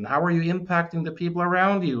money, and how are you impacting the people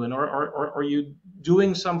around you, and are you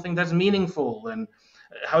doing something that's meaningful, and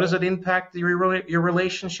how does it impact your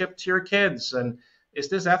relationship to your kids, and is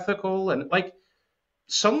this ethical? And like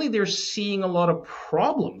suddenly they're seeing a lot of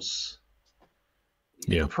problems,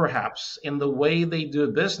 Yeah. perhaps in the way they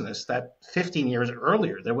do business that 15 years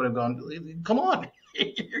earlier they would have gone, come on,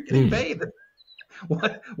 you're getting paid.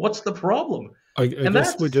 What's the problem? I And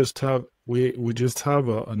guess we that's, just have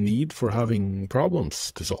a need for having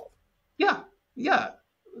problems to solve. yeah, yeah.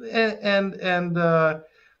 And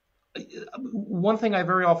one thing I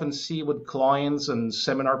very often see with clients and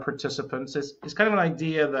seminar participants is kind of an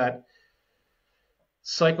idea that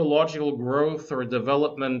psychological growth or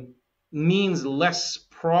development means less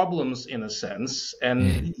problems in a sense,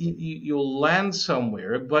 and you'll land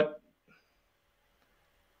somewhere. But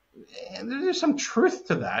there's some truth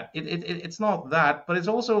to that. It's not that, but it's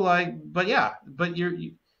also like, but yeah, but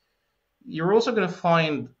you're also going to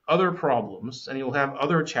find other problems, and you'll have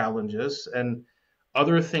other challenges, and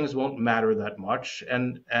other things won't matter that much,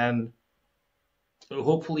 and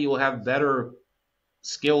hopefully you'll have better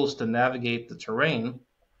skills to navigate the terrain.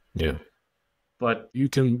 Yeah. But You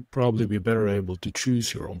can probably be better able to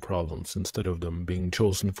choose your own problems instead of them being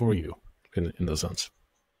chosen for you, in a sense.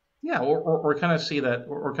 yeah, or kind of see that,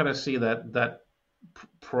 or kind of see that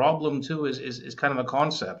problem too is kind of a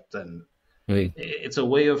concept, and it's a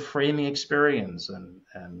way of framing experience,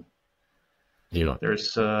 and Yeah.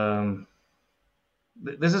 there's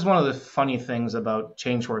this is one of the funny things about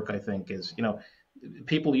change work, I think, is,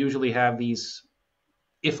 people usually have these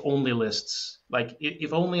if only lists, like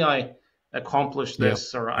if only I accomplished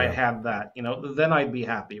this, or I had that, then I'd be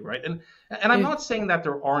happy, right? And I'm not saying that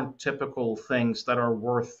there aren't typical things that are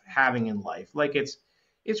worth having in life. Like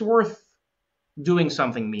it's worth doing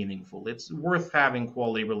something meaningful. It's worth having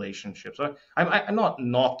quality relationships. I'm not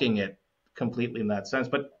knocking it completely in that sense,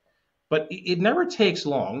 but it never takes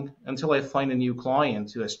long until I find a new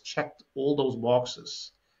client who has checked all those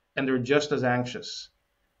boxes, and they're just as anxious,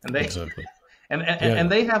 and they Exactly. and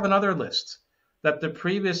they have another list that the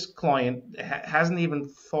previous client hasn't even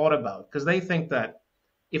thought about, because they think that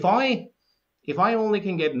if I only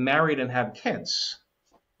can get married and have kids,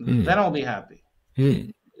 then I'll be happy.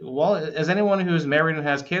 Well, as anyone who's married and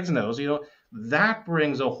has kids knows, that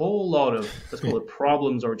brings a whole lot of, let's call it,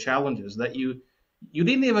 problems or challenges that you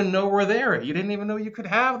didn't even know were there. You didn't even know you could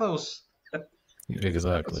have those.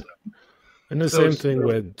 Exactly. And the same thing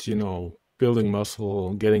with, building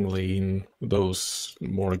muscle, getting lean, those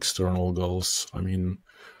more external goals. I mean,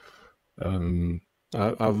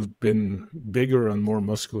 I've been bigger and more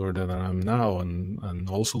muscular than I am now, and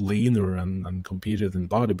also leaner, and competed in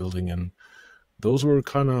bodybuilding. And those were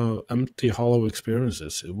kind of empty, hollow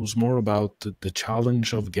experiences. It was more about the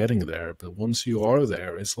challenge of getting there. But once you are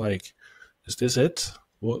there, it's like, is this it?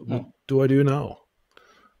 What do I do now?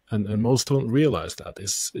 And most don't realize that.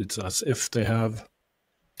 It's as if they have,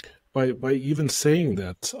 by even saying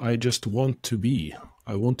that, I want to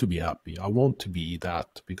be happy, I want to be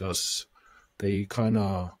that, because they kind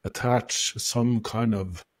of attach some kind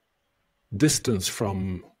of distance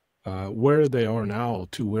from where they are now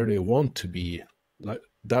to where they want to be. Like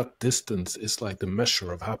that distance is like the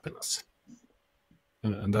measure of happiness,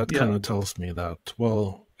 and that kind of tells me that,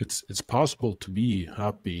 well, it's possible to be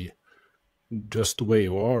happy just the way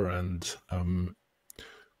you are. And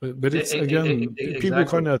but it's, again, people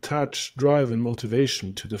kind of attach drive and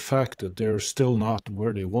motivation to the fact that they're still not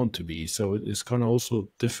where they want to be, so it's kind of also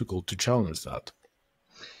difficult to challenge that.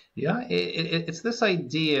 Yeah, it's this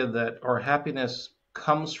idea that our happiness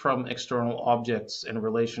comes from external objects and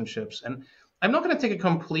relationships. And I'm not going to take a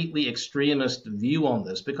completely extremist view on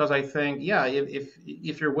this, because I think,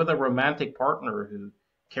 if you're with a romantic partner who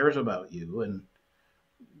cares about you, and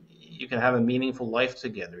you can have a meaningful life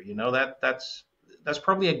together, that's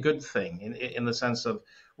probably a good thing in the sense of,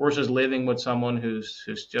 versus living with someone who's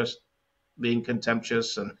just being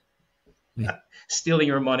contemptuous and stealing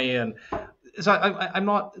your money. And so I'm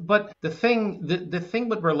not, but the thing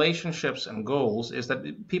with relationships and goals is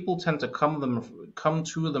that people tend to come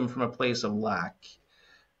to them from a place of lack,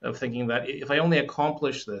 of thinking that if I only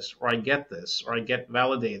accomplish this, or I get this, or I get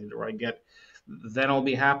validated, or then I'll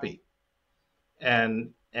be happy.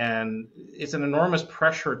 And it's an enormous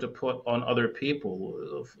pressure to put on other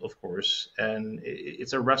people, of course, and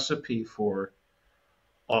it's a recipe for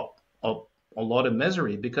a lot of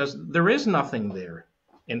misery, because there is nothing there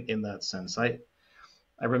in that sense. I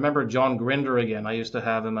remember John Grinder again. I used to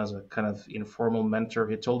have him as a kind of informal mentor.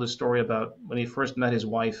 He told a story about when he first met his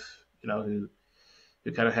wife, who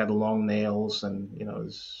kind of had long nails, and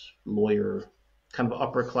his lawyer, kind of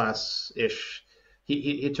upper class-ish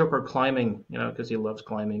he took her climbing, because he loves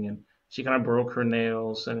climbing, and she kind of broke her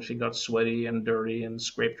nails, and she got sweaty and dirty and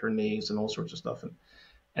scraped her knees and all sorts of stuff,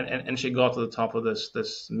 and she got to the top of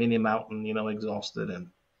this mini mountain, exhausted, and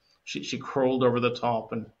she crawled over the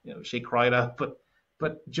top, and she cried out,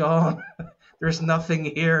 but John, there's nothing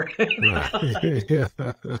here. Yeah.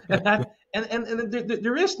 And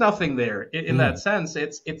there is nothing there in that sense.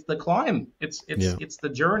 It's the climb. It's the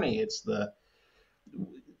journey.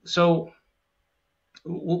 So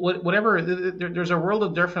whatever. There's a world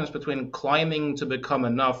of difference between climbing to become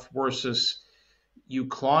enough versus you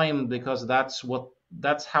climb because that's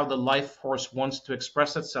how the life force wants to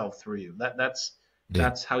express itself through you.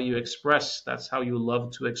 That's how you express. That's how you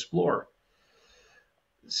love to explore.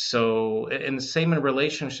 So, and same in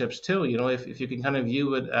relationships too, if you can kind of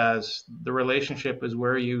view it as the relationship is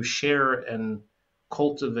where you share and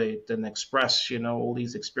cultivate and express, all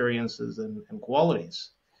these experiences and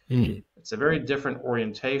qualities. It's a very different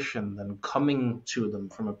orientation than coming to them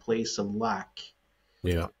from a place of lack.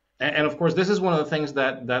 Yeah. And of course, this is one of the things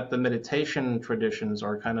that the meditation traditions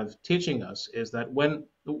are kind of teaching us, is that when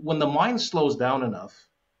the mind slows down enough,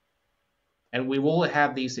 and we will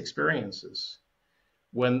have these experiences,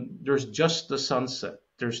 when there's just the sunset,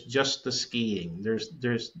 there's just the skiing, there's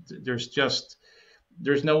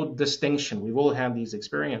no distinction. We will have these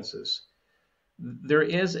experiences. There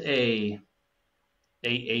is a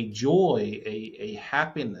joy, a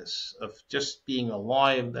happiness of just being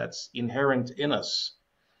alive that's inherent in us.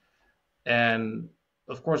 And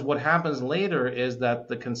of course, what happens later is that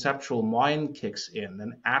the conceptual mind kicks in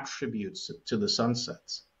and attributes it to the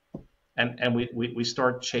sunsets. And we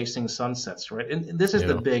start chasing sunsets, right? And this is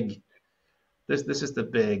the big, this is the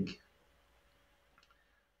big.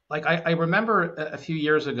 Like I remember a few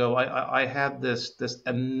years ago, I had this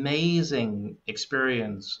amazing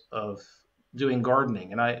experience of doing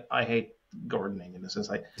gardening, and I hate gardening in the sense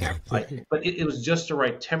but it was just the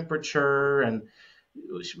right temperature, and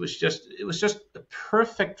it was just a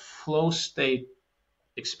perfect flow state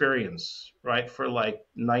experience, right? For like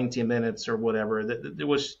 90 minutes or whatever. There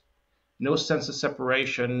was no sense of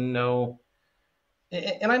separation, no.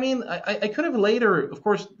 And I mean, I could have later, of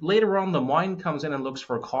course, later on the mind comes in and looks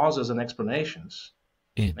for causes and explanations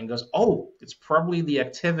and goes, oh, it's probably the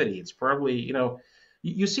activity. It's probably,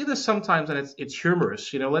 you see this sometimes, and it's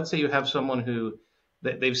humorous. Let's say you have someone who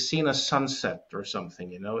they've seen a sunset or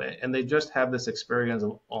something, and they just have this experience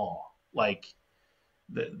of awe, like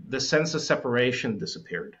the sense of separation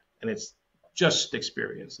disappeared, and it's just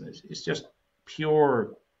experience, and it's just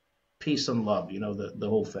pure peace and love, the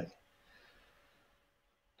whole thing.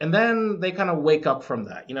 And then they kind of wake up from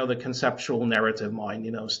that, the conceptual narrative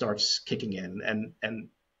mind, starts kicking in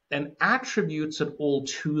and attributes it all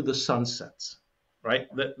to the sunsets, right?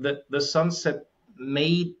 The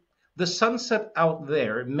sunset out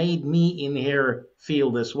there made me in here feel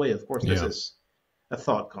this way. Of course, this is a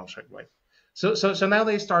thought construct, right? So now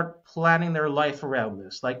they start planning their life around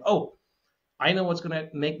this, like, oh, I know what's going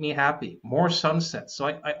to make me happy. More sunsets. So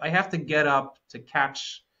I have to get up to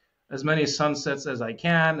catch as many sunsets as I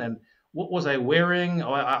can. And what was I wearing?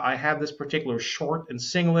 Oh, I had this particular short and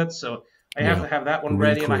singlet, so I have to have that one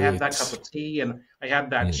ready. And I have that cup of tea, and I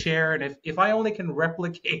have that chair. And if I only can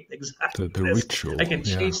replicate exactly the this, ritual, I can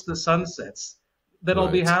chase the sunsets, then I'll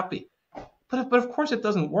be happy. But of course it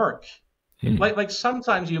doesn't work. Like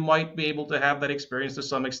sometimes you might be able to have that experience to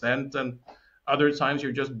some extent, and other times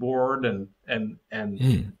you're just bored, and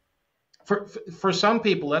for some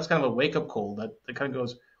people that's kind of a wake up call that kind of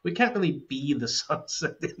goes, we can't really be the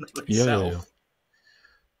sunset in itself.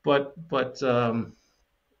 But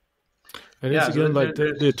and it's again like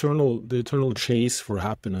the eternal chase for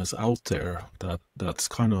happiness out there. That's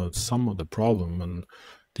kind of some of the problem, and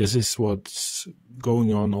this is what's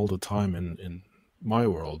going on all the time in my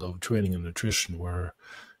world of training and nutrition, where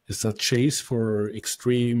it's that chase for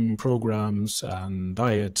extreme programs and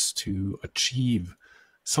diets to achieve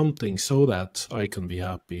something so that I can be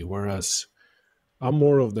happy. Whereas I'm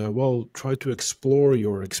more of the, try to explore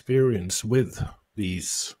your experience with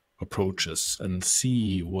these approaches and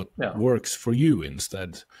see what works for you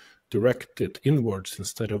instead. Direct it inwards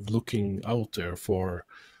instead of looking out there for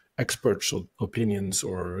experts' opinions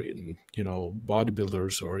or,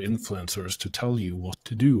 bodybuilders or influencers to tell you what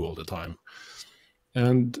to do all the time.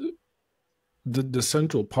 And the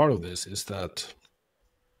central part of this is that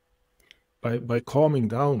by calming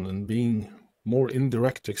down and being more in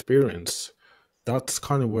direct experience, that's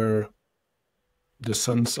kind of where the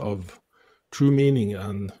sense of true meaning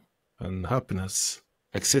and happiness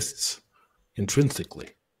exists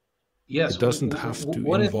intrinsically. Yes, it doesn't have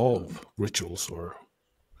to involve rituals or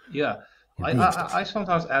I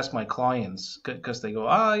sometimes ask my clients because they go,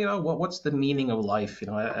 what's the meaning of life?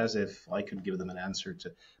 As if I could give them an answer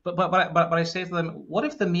to. But I say to them, what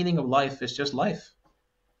if the meaning of life is just life?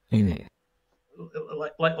 Mm.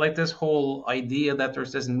 Like this whole idea that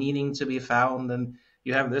there's this meaning to be found, and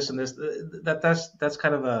you have this and this. That's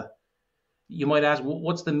kind of a. You might ask,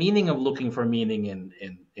 what's the meaning of looking for meaning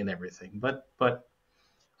in everything? But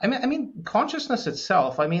I mean, consciousness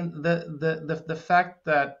itself. I mean, the fact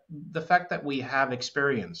that we have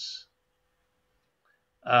experience.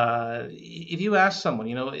 If you ask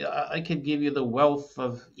someone, I could give you the wealth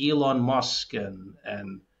of Elon Musk and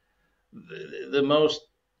the most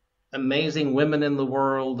amazing women in the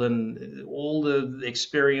world and all the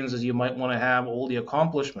experiences you might want to have, all the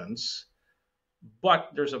accomplishments, but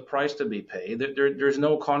there's a price to be paid. There's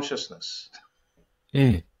no consciousness.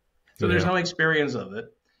 So there's no experience of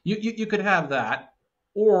it. You could have that,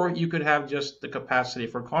 or you could have just the capacity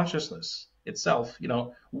for consciousness itself.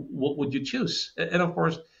 What would you choose? And of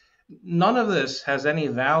course, none of this has any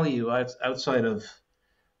value outside of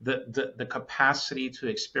the capacity to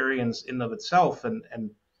experience in of itself, and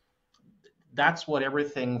that's what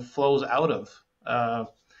everything flows out of.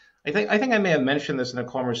 I think I may have mentioned this in a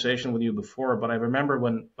conversation with you before, but I remember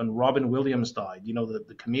when Robin Williams died,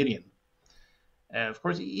 the comedian. And of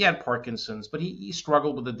course, he had Parkinson's, but he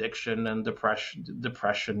struggled with addiction and depression,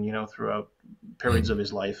 throughout periods of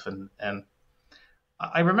his life. And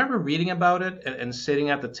I remember reading about it and sitting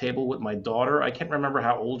at the table with my daughter. I can't remember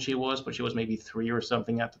how old she was, but she was maybe 3 or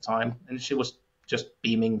something at the time. And she was just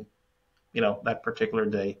beaming, that particular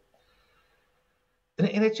day.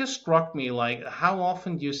 And it just struck me, like, how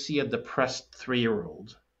often do you see a depressed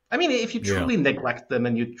 3-year-old? I mean, if you truly neglect them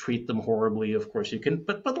and you treat them horribly, of course you can.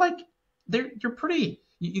 But like, you're pretty.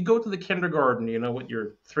 You go to the kindergarten, with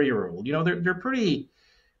your 3-year-old. They're pretty.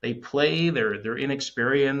 They play. They're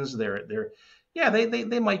inexperienced.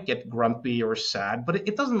 They might get grumpy or sad, but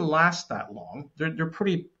it doesn't last that long. They're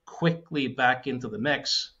pretty quickly back into the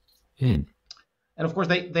mix. And of course,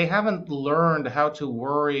 they haven't learned how to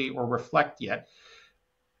worry or reflect yet.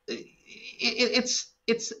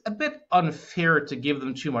 It's a bit unfair to give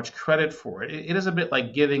them too much credit for it. It is a bit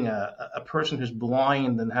like giving a person who's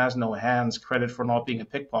blind and has no hands credit for not being a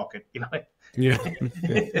pickpocket, Yeah.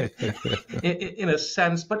 in a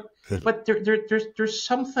sense. But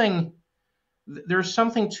there's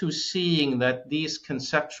something to seeing that these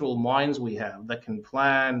conceptual minds we have that can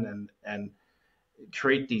plan and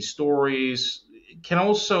create these stories can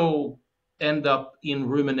also end up in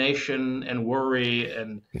rumination and worry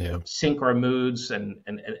and sink our moods and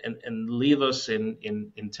leave us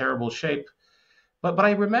in terrible shape. But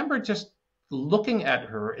I remember just looking at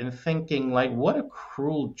her and thinking, like, what a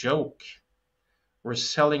cruel joke we're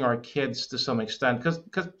selling our kids to some extent,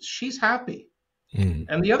 because she's happy.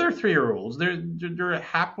 And the other 3-year-olds, they're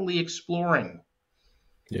happily exploring.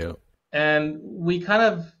 Yeah. And we kind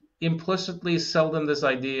of implicitly sell them this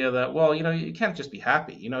idea that, well, you can't just be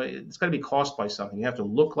happy. It's got to be caused by something. You have to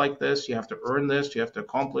look like this. You have to earn this. You have to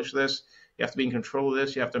accomplish this. You have to be in control of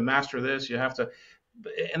this. You have to master this. You have to,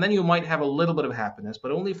 and then you might have a little bit of happiness,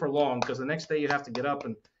 but only for long, because the next day you have to get up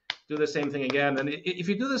and do the same thing again. And if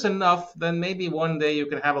you do this enough, then maybe one day you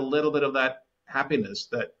can have a little bit of that happiness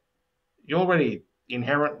that you already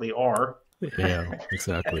inherently are. Yeah,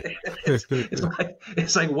 exactly.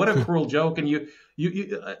 it's like what a cruel joke. And you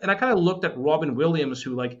and I kind of looked at Robin Williams,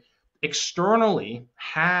 who, like, externally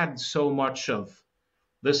had so much of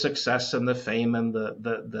the success and the fame and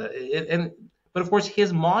but of course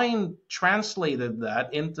his mind translated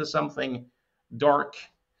that into something dark.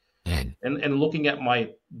 And looking at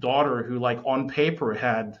my daughter, who, like, on paper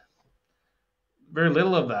had very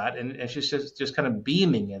little of that, and she's just kind of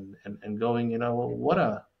beaming and going, what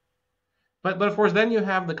a. But of course, then you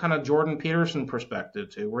have the kind of Jordan Peterson perspective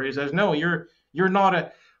too, where he says, no, you're not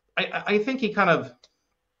a. I think he kind of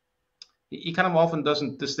often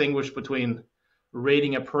doesn't distinguish between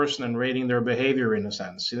rating a person and rating their behavior, in a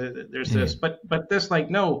sense. There's this, but this, like,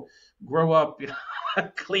 no, grow up,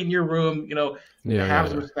 clean your room, have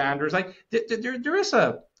some standards. Like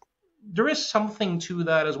there is something to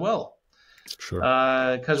that as well. Sure.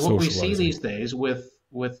 Because what we see these days with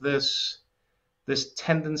this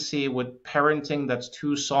tendency with parenting that's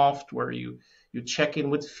too soft, where you check in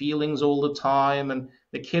with feelings all the time, and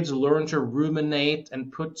the kids learn to ruminate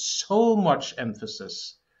and put so much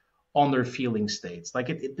emphasis on their feeling states. Like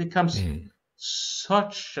it becomes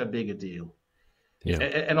such a big a deal. Yeah.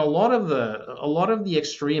 And a lot of the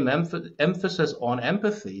extreme emphasis on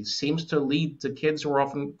empathy seems to lead to kids who are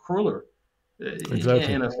often crueler.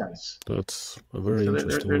 Exactly. In a sense. That's a very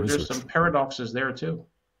interesting research. There's some paradoxes there too.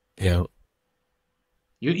 Yeah.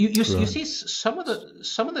 You Right. see some of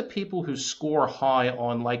the people who score high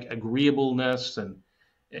on like agreeableness and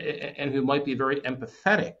who might be very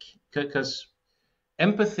empathetic, because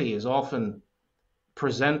empathy is often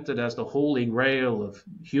presented as the holy grail of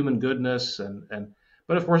human goodness, and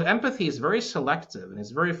but of course empathy is very selective and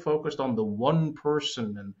it's very focused on the one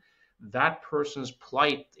person and that person's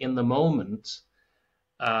plight in the moment,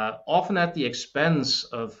 often at the expense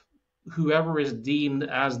of whoever is deemed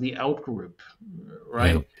as the outgroup,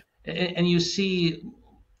 Yeah. right? And you see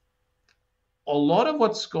a lot of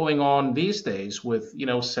what's going on these days with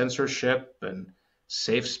censorship and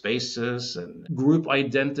safe spaces and group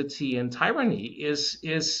identity and tyranny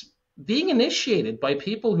is being initiated by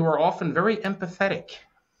people who are often very empathetic,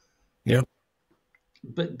 Yeah.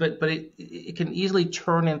 but it can easily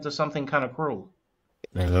turn into something kind of cruel.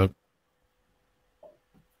 Yeah.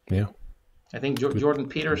 Yeah. I think Good. Jordan Good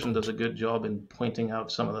Peterson does point. a good job in pointing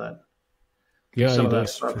out Yeah, some he of that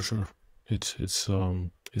does stuff. for sure.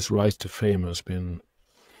 His rise to fame has been,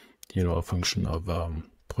 a function of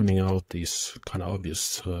pointing out these kind of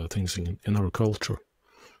obvious things in our culture.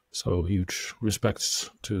 So huge respects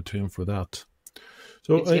to him for that.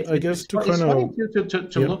 So I guess to It's kind funny of,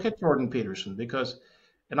 to yeah, look at Jordan Peterson because,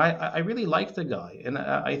 and I really like the guy, and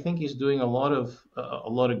I think he's doing a lot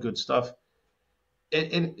of good stuff.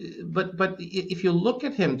 But if you look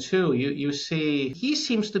at him too, you see he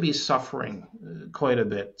seems to be suffering quite a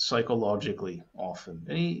bit psychologically often,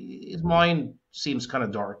 and his mind seems kind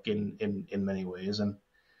of dark in many ways. And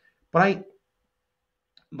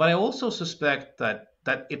but I also suspect that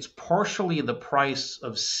it's partially the price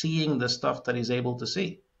of seeing the stuff that he's able to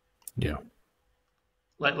see. yeah,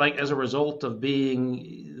 Like as a result of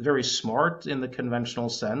being very smart in the conventional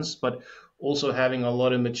sense, but also having a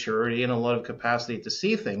lot of maturity and a lot of capacity to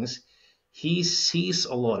see things, he sees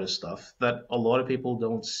a lot of stuff that a lot of people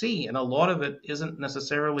don't see, and a lot of it isn't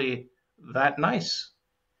necessarily that nice.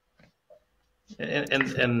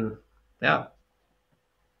 And yeah,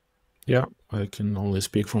 yeah. I can only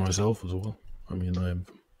speak for myself as well. I mean,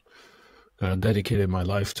 I've dedicated my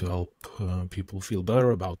life to help people feel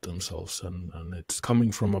better about themselves, and it's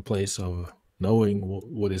coming from a place of knowing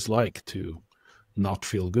what it's like to not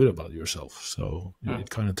feel good about yourself. So mm, it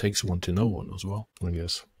kind of takes one to know one as well, I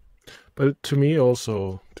guess. But to me,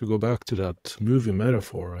 also, to go back to that movie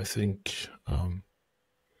metaphor, I think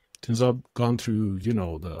since I've gone through,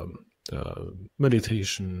 the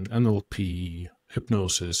meditation, NLP,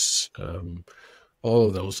 hypnosis, all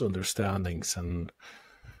of those understandings, and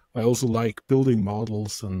I also like building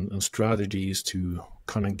models and strategies to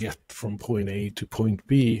kind of get from point A to point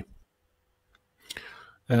B.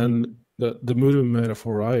 And the movie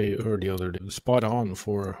metaphor I heard the other day, spot on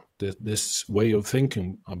for this way of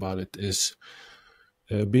thinking about it, is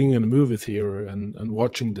being in a movie theater and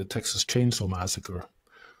watching the Texas Chainsaw Massacre.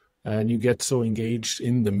 And you get so engaged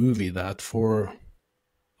in the movie that for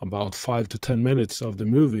about 5 to 10 minutes of the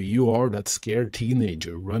movie, you are that scared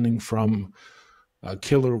teenager running from a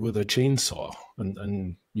killer with a chainsaw,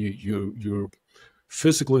 and you're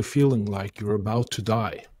physically feeling like you're about to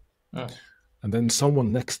die. mm, And then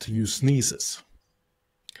someone next to you sneezes,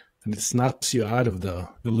 and it snaps you out of the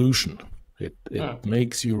illusion. It mm,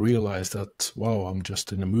 makes you realize that, wow, I'm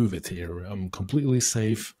just in a movie theater. I'm completely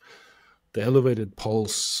safe. The elevated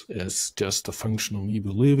pulse is just a function of me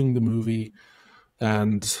believing the movie,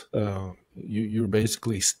 and you're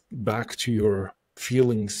basically back to your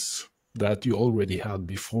feelings that you already had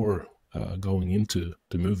before going into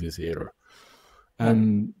the movie theater. mm.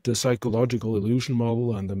 And the psychological illusion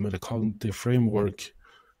model and the metacognitive framework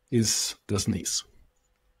is the sneeze.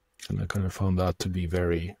 And I kind of found that to be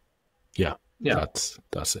very, yeah, Yeah. that's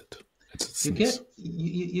it. It's a You sneeze.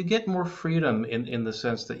 you get more freedom in the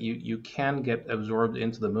sense that you can get absorbed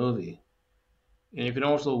into the movie, and you can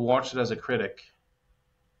also watch it as a critic.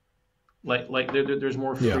 There's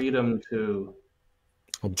more Yeah, freedom to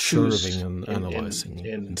observing choose and analyzing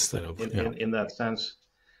instead of, yeah, in that sense.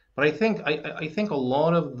 But I think a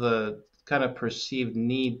lot of the kind of perceived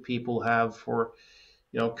need people have for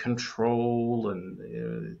control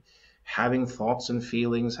and having thoughts and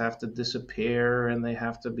feelings have to disappear and they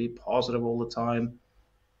have to be positive all the time.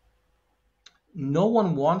 No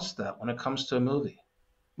one wants that when it comes to a movie.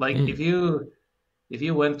 Like mm, if you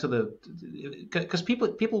went to the because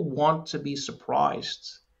people want to be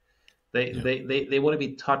surprised. yeah, They want to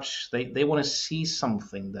be touched. They want to see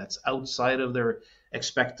something that's outside of their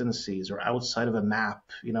expectancies or outside of a map.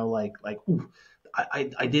 Ooh,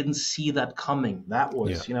 I didn't see that coming. That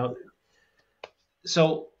yeah, was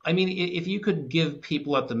So I mean, if you could give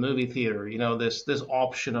people at the movie theater, this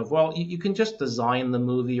option of, well, you can just design the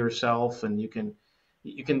movie yourself, and you can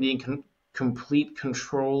be complete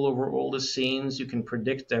control over all the scenes. You can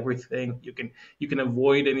predict everything. You can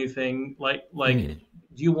avoid anything.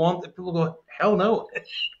 Do you want the people to go, hell no,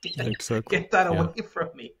 Exactly. get that Yeah. away from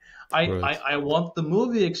me. Right. I want the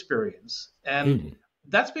movie experience. And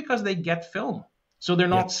that's because they get film. So they're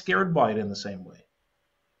Yeah. not scared by it in the same way.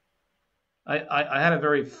 I had a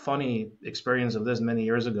very funny experience of this many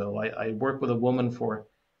years ago. I worked with a woman for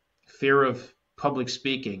fear of public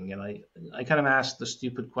speaking, and I kind of asked the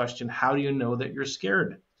stupid question, how do you know that you're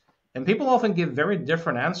scared? And people often give very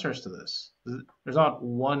different answers to this. There's not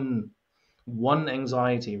one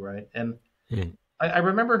anxiety, right? And I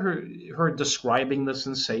remember her describing the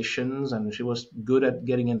sensations, and she was good at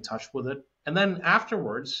getting in touch with it. And then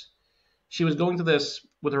afterwards, she was going to this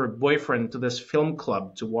with her boyfriend to this film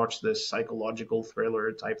club to watch this psychological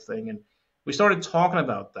thriller type thing, and we started talking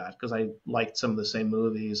about that because I liked some of the same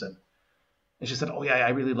movies, and she said, "Oh yeah, I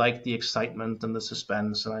really like the excitement and the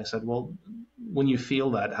suspense." And I said, "Well, when you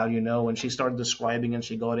feel that, how do you know?" And she started describing, and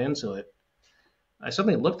she got into it. I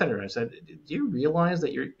suddenly looked at her and I said, "Do you realize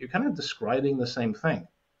that you're kind of describing the same thing?"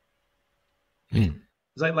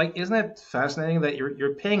 It's like, isn't it fascinating that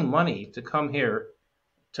you're paying money to come here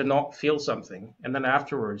to not feel something, and then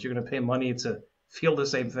afterwards you're going to pay money to feel the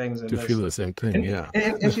same things. To feel the same thing, yeah.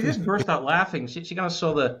 And she just burst out laughing. She kind of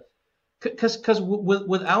saw because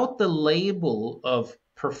without the label of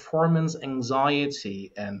performance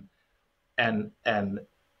anxiety and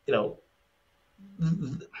you know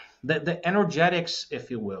the energetics, if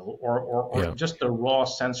you will, or just the raw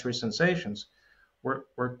sensory sensations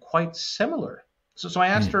were quite similar. So I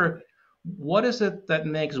asked her, what is it that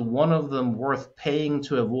makes one of them worth paying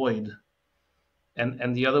to avoid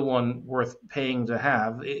and the other one worth paying to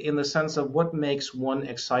have, in the sense of what makes one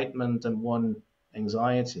excitement and one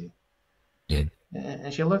anxiety?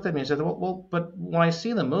 And she looked at me and said, well, but when I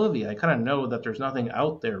see the movie, I kind of know that there's nothing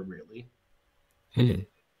out there really. I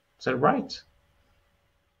said, right.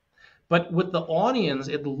 But with the audience,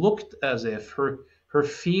 it looked as if her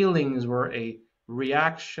feelings were a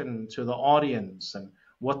reaction to the audience and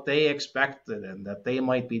what they expected, and that they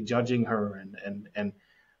might be judging her, and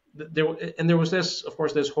there was this, of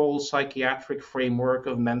course, this whole psychiatric framework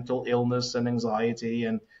of mental illness and anxiety,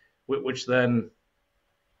 and which then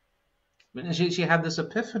she had this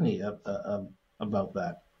epiphany about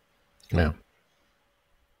that. Yeah.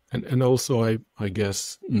 And also, I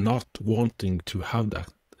guess, not wanting to have that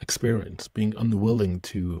experience, being unwilling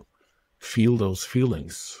to feel those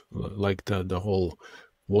feelings, like the whole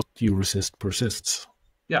what you resist persists.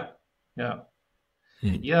 Yeah.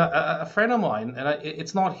 A friend of mine, and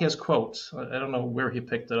it's not his quote. I don't know where he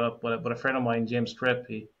picked it up, but a friend of mine, James Tripp,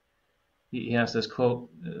 he has this quote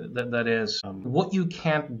that is, "What you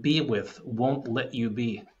can't be with won't let you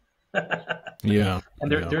be." Yeah.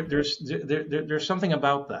 And there's something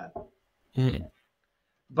about that.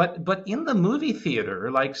 But in the movie theater,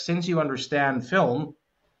 like, since you understand film,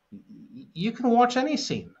 you can watch any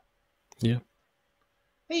scene. Yeah.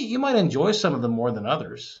 Hey, you might enjoy some of them more than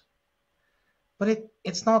others, but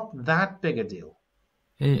it's not that big a deal.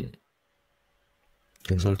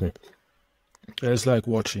 Exactly. It's like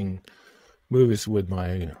watching movies with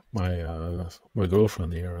my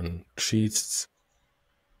girlfriend here, and she's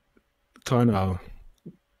kind of,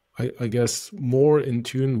 I guess, more in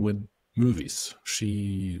tune with movies.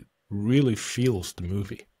 She really feels the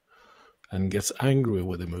movie and gets angry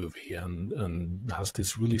with the movie and has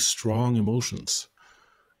these really strong emotions.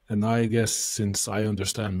 And I guess since I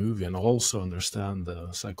understand movie and also understand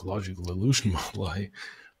the psychological illusion model,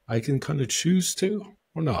 I can kind of choose to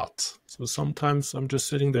or not. So sometimes I'm just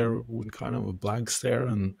sitting there with kind of a blank stare,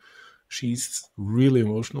 and she's really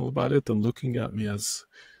emotional about it and looking at me as,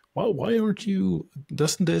 well, why aren't you,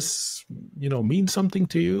 doesn't this, mean something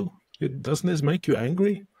to you? Doesn't this make you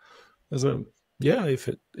angry? As a, yeah, if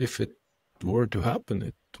it were to happen,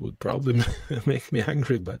 it would probably make me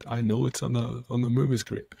angry, but I know it's on the movie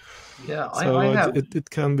screen. Yeah, so I have. It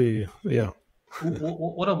can be, yeah.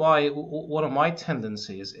 One of my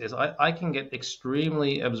tendencies is I can get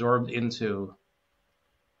extremely absorbed into.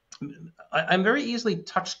 I'm very easily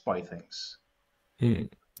touched by things.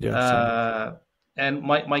 Yeah. And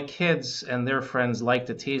my kids and their friends like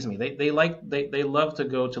to tease me. They love to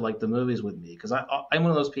go to like the movies with me, because I'm one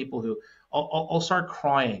of those people who I'll start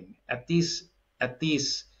crying at these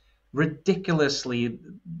ridiculously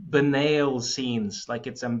banal scenes, like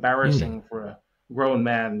it's embarrassing for a grown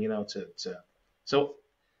man, to. So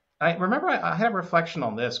I remember I had a reflection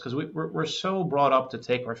on this, because we're so brought up to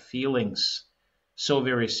take our feelings so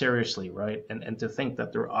very seriously, right? And to think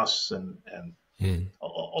that they're us, and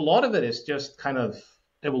a lot of it is just kind of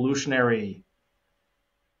evolutionary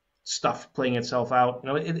stuff playing itself out.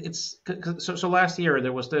 So last year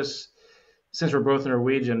there was this. Since we're both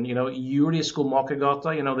Norwegian, Yuri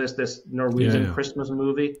Skomakagata, this Norwegian Yeah. Christmas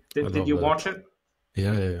movie. I Did love you that. watch it?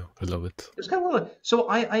 Yeah. I love it. It's kind of so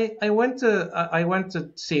I went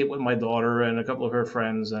to see it with my daughter and a couple of her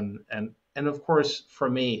friends, and of course for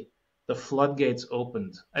me the floodgates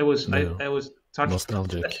opened. Yeah. I was touched.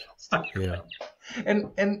 Nostalgic. Yeah.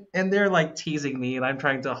 And they're like teasing me, and I'm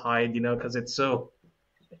trying to hide, because it's so.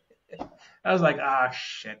 I was like,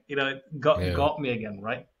 shit, it Yeah. got me again,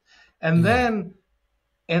 right? And then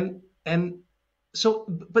and so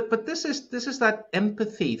but this is that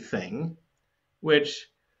empathy thing, which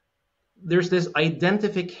there's this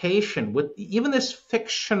identification with even this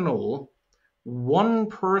fictional one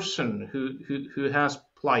person who has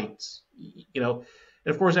plight, and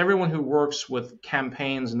of course everyone who works with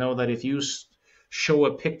campaigns know that if you show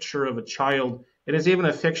a picture of a child, it is even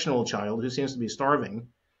a fictional child who seems to be starving,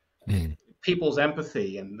 people's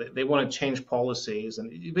empathy, and they want to change policies.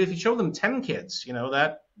 But if you show them 10 kids,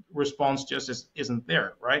 that response just isn't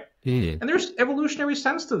there, right? And there's evolutionary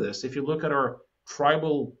sense to this if you look at our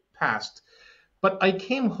tribal past. But I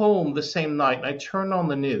came home the same night and I turned on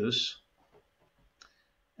the news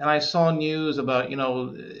and I saw news about,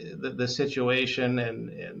 the situation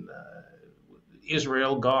in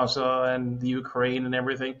Israel, Gaza, and the Ukraine and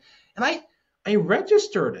everything. And I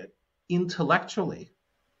registered it intellectually.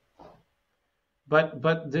 But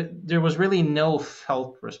there was really no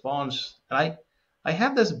felt response. And I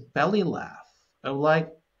had this belly laugh of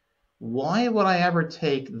like, why would I ever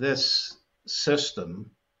take this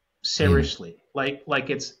system seriously? Like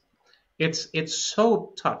it's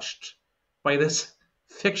so touched by this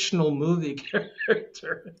fictional movie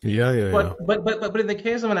character. Yeah. But in the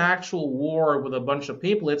case of an actual war with a bunch of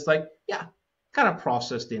people, it's like, yeah, kind of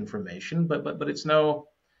process the information, but it's no.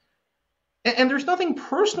 And there's nothing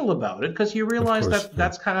personal about it because you realize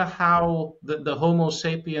that's kind of how the Homo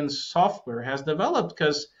sapiens software has developed,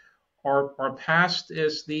 because our past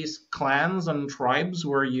is these clans and tribes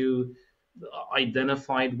where you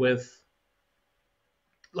identified with,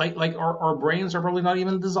 like our brains are probably not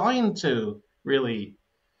even designed to really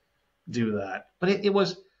do that. But it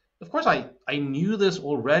was, of course, I knew this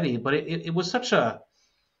already, but it was such a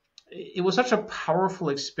powerful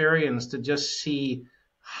experience to just see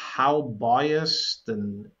how biased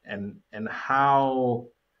and how,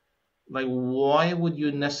 like, why would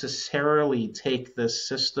you necessarily take this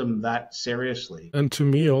system that seriously? And to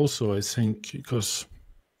me also, I think, because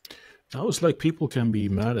now it's like people can be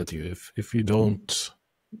mad at you if you don't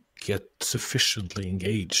get sufficiently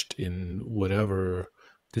engaged in whatever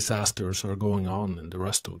disasters are going on in the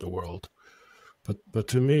rest of the world. But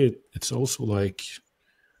to me, it's also like,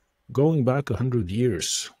 going back 100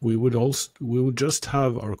 years, we would just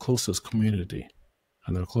have our closest community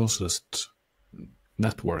and our closest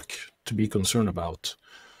network to be concerned about.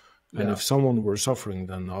 And if someone were suffering,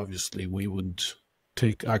 then obviously we would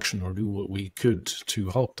take action or do what we could to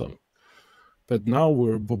help them. But now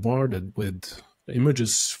we're bombarded with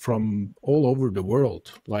images from all over the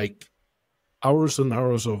world, like hours and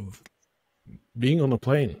hours of being on a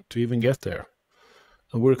plane to even get there.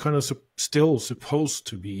 And we're kind of still supposed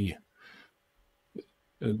to be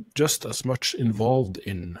just as much involved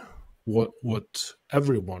in what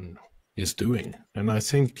everyone is doing. And I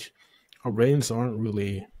think our brains aren't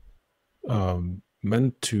really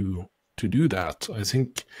meant to do that. I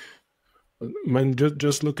think,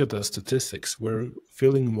 just look at the statistics. We're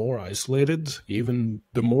feeling more isolated. Even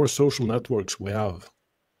the more social networks we have,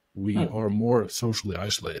 we are more socially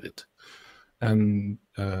isolated. And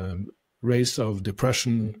rates of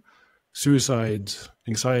depression, suicide,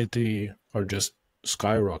 anxiety are just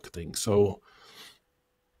skyrocketing. So,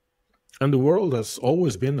 and the world has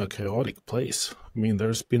always been a chaotic place. I mean,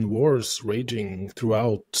 there's been wars raging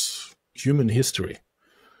throughout human history.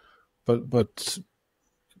 But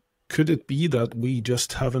could it be that we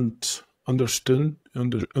just haven't understood or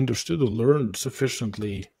learned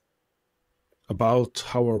sufficiently about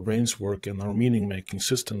how our brains work and our meaning-making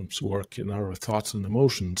systems work and our thoughts and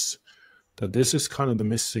emotions, that this is kind of the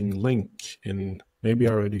missing link in maybe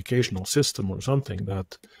our educational system or something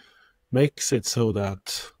that makes it so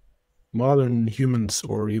that modern humans,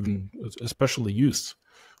 or even especially youth,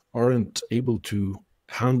 aren't able to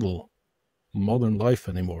handle modern life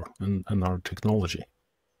anymore and our technology.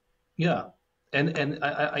 Yeah. And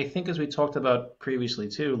I think, as we talked about previously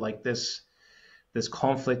too, like this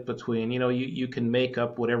conflict between, you can make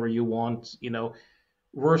up whatever you want,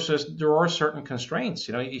 versus there are certain constraints.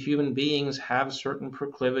 Human beings have certain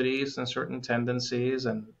proclivities and certain tendencies,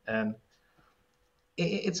 and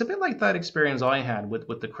it's a bit like that experience I had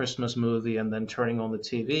with the Christmas movie and then turning on the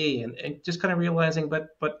TV and just kind of realizing, but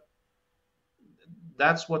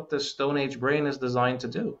that's what the Stone Age brain is designed to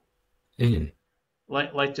do. Mm.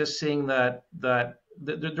 Like just seeing that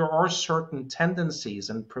there are certain tendencies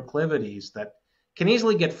and proclivities that can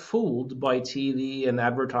easily get fooled by TV and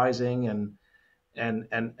advertising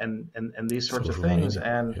and these sorts of Social things,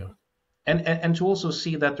 media. Yeah. and to also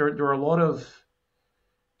see that there are a lot of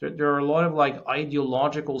there are a lot of like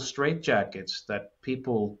ideological straitjackets that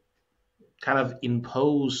people kind of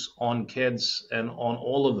impose on kids and on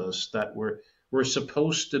all of us, that we're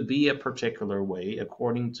supposed to be a particular way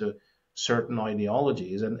according to certain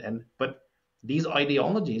ideologies, and but these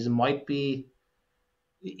ideologies might be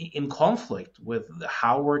in conflict with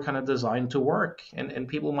how we're kind of designed to work, and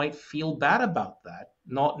people might feel bad about that,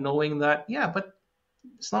 not knowing that, yeah, but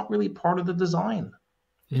it's not really part of the design.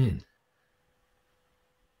 Mm.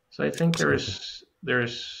 So I think Absolutely.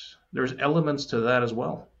 there's elements to that as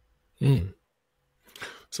well. Mm.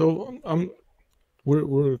 So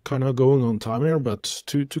we're kind of going on time here, but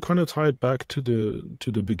to kind of tie it back to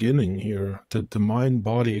the beginning here, the mind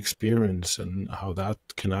body experience and how that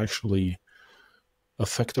can actually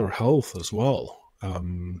affect our health as well.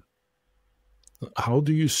 How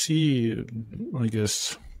do you see, I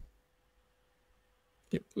guess,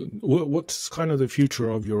 what's kind of the future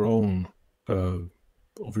of your own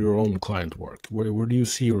client work? Where do you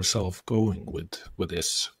see yourself going with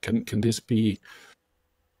this? Can this be,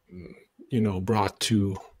 brought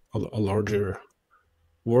to a larger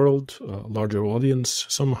world, a larger audience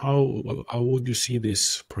somehow? How would you see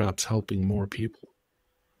this perhaps helping more people?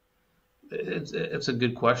 It's a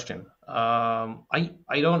good question. I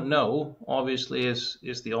don't know. Obviously, is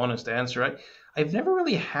the honest answer. I've never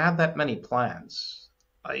really had that many plans.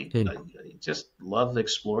 I just love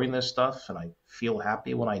exploring this stuff, and I feel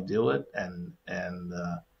happy when I do it, and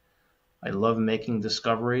I love making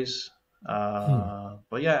discoveries. Hmm.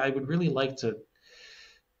 But yeah, I would really like to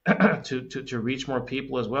to reach more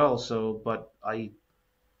people as well. So, but I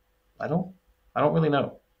don't I don't really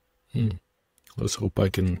know. Hmm. Let's hope I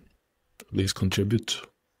can at least contribute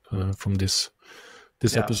from this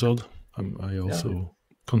Yeah, episode. I yeah. also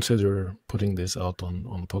consider putting this out on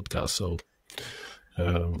podcast, so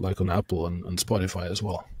like on Apple and Spotify as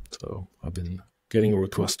well. So I've been getting a Cool.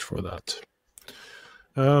 request for that.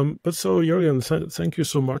 But so, Jørgen, thank you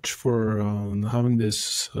so much for having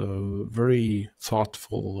this very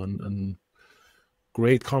thoughtful and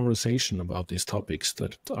great conversation about these topics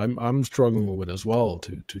that I'm struggling with as well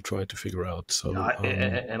to try to figure out. So,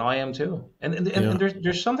 And I am too. And yeah,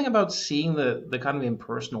 there's something about seeing the kind of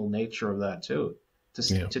impersonal nature of that too.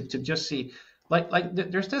 yeah, To just see,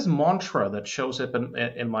 there's this mantra that shows up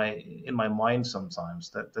in my mind sometimes,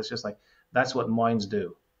 that's just like, that's what minds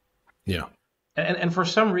do. yeah, And for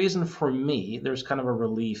some reason, for me, there's kind of a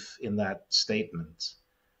relief in that statement,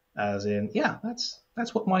 as in, yeah, that's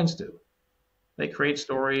what minds do. They create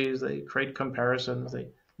stories, they create comparisons, they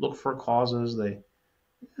look for causes.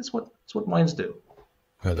 That's what minds do.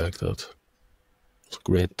 I like that. It's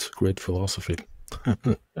great philosophy.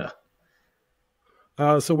 Yeah.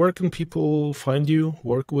 So where can people find you,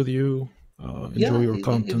 work with you, enjoy Yeah, your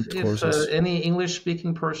content if courses? any English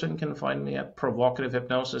speaking person can find me at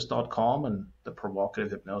provocativehypnosis.com and the Provocative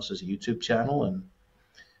Hypnosis YouTube channel, and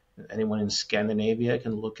anyone in Scandinavia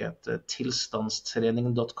can look at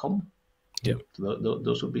tillstandstrening.com. Yeah,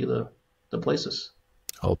 Those would be the places.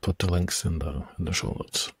 I'll put the links in the show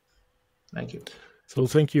notes. Thank you. So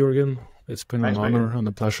thank you again. It's been an Thanks, Megan. honor and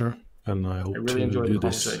a pleasure, and I I hope really to enjoyed the do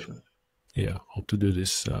this. conversation. Yeah, hope to do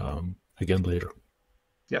this again later.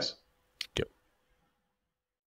 Yes.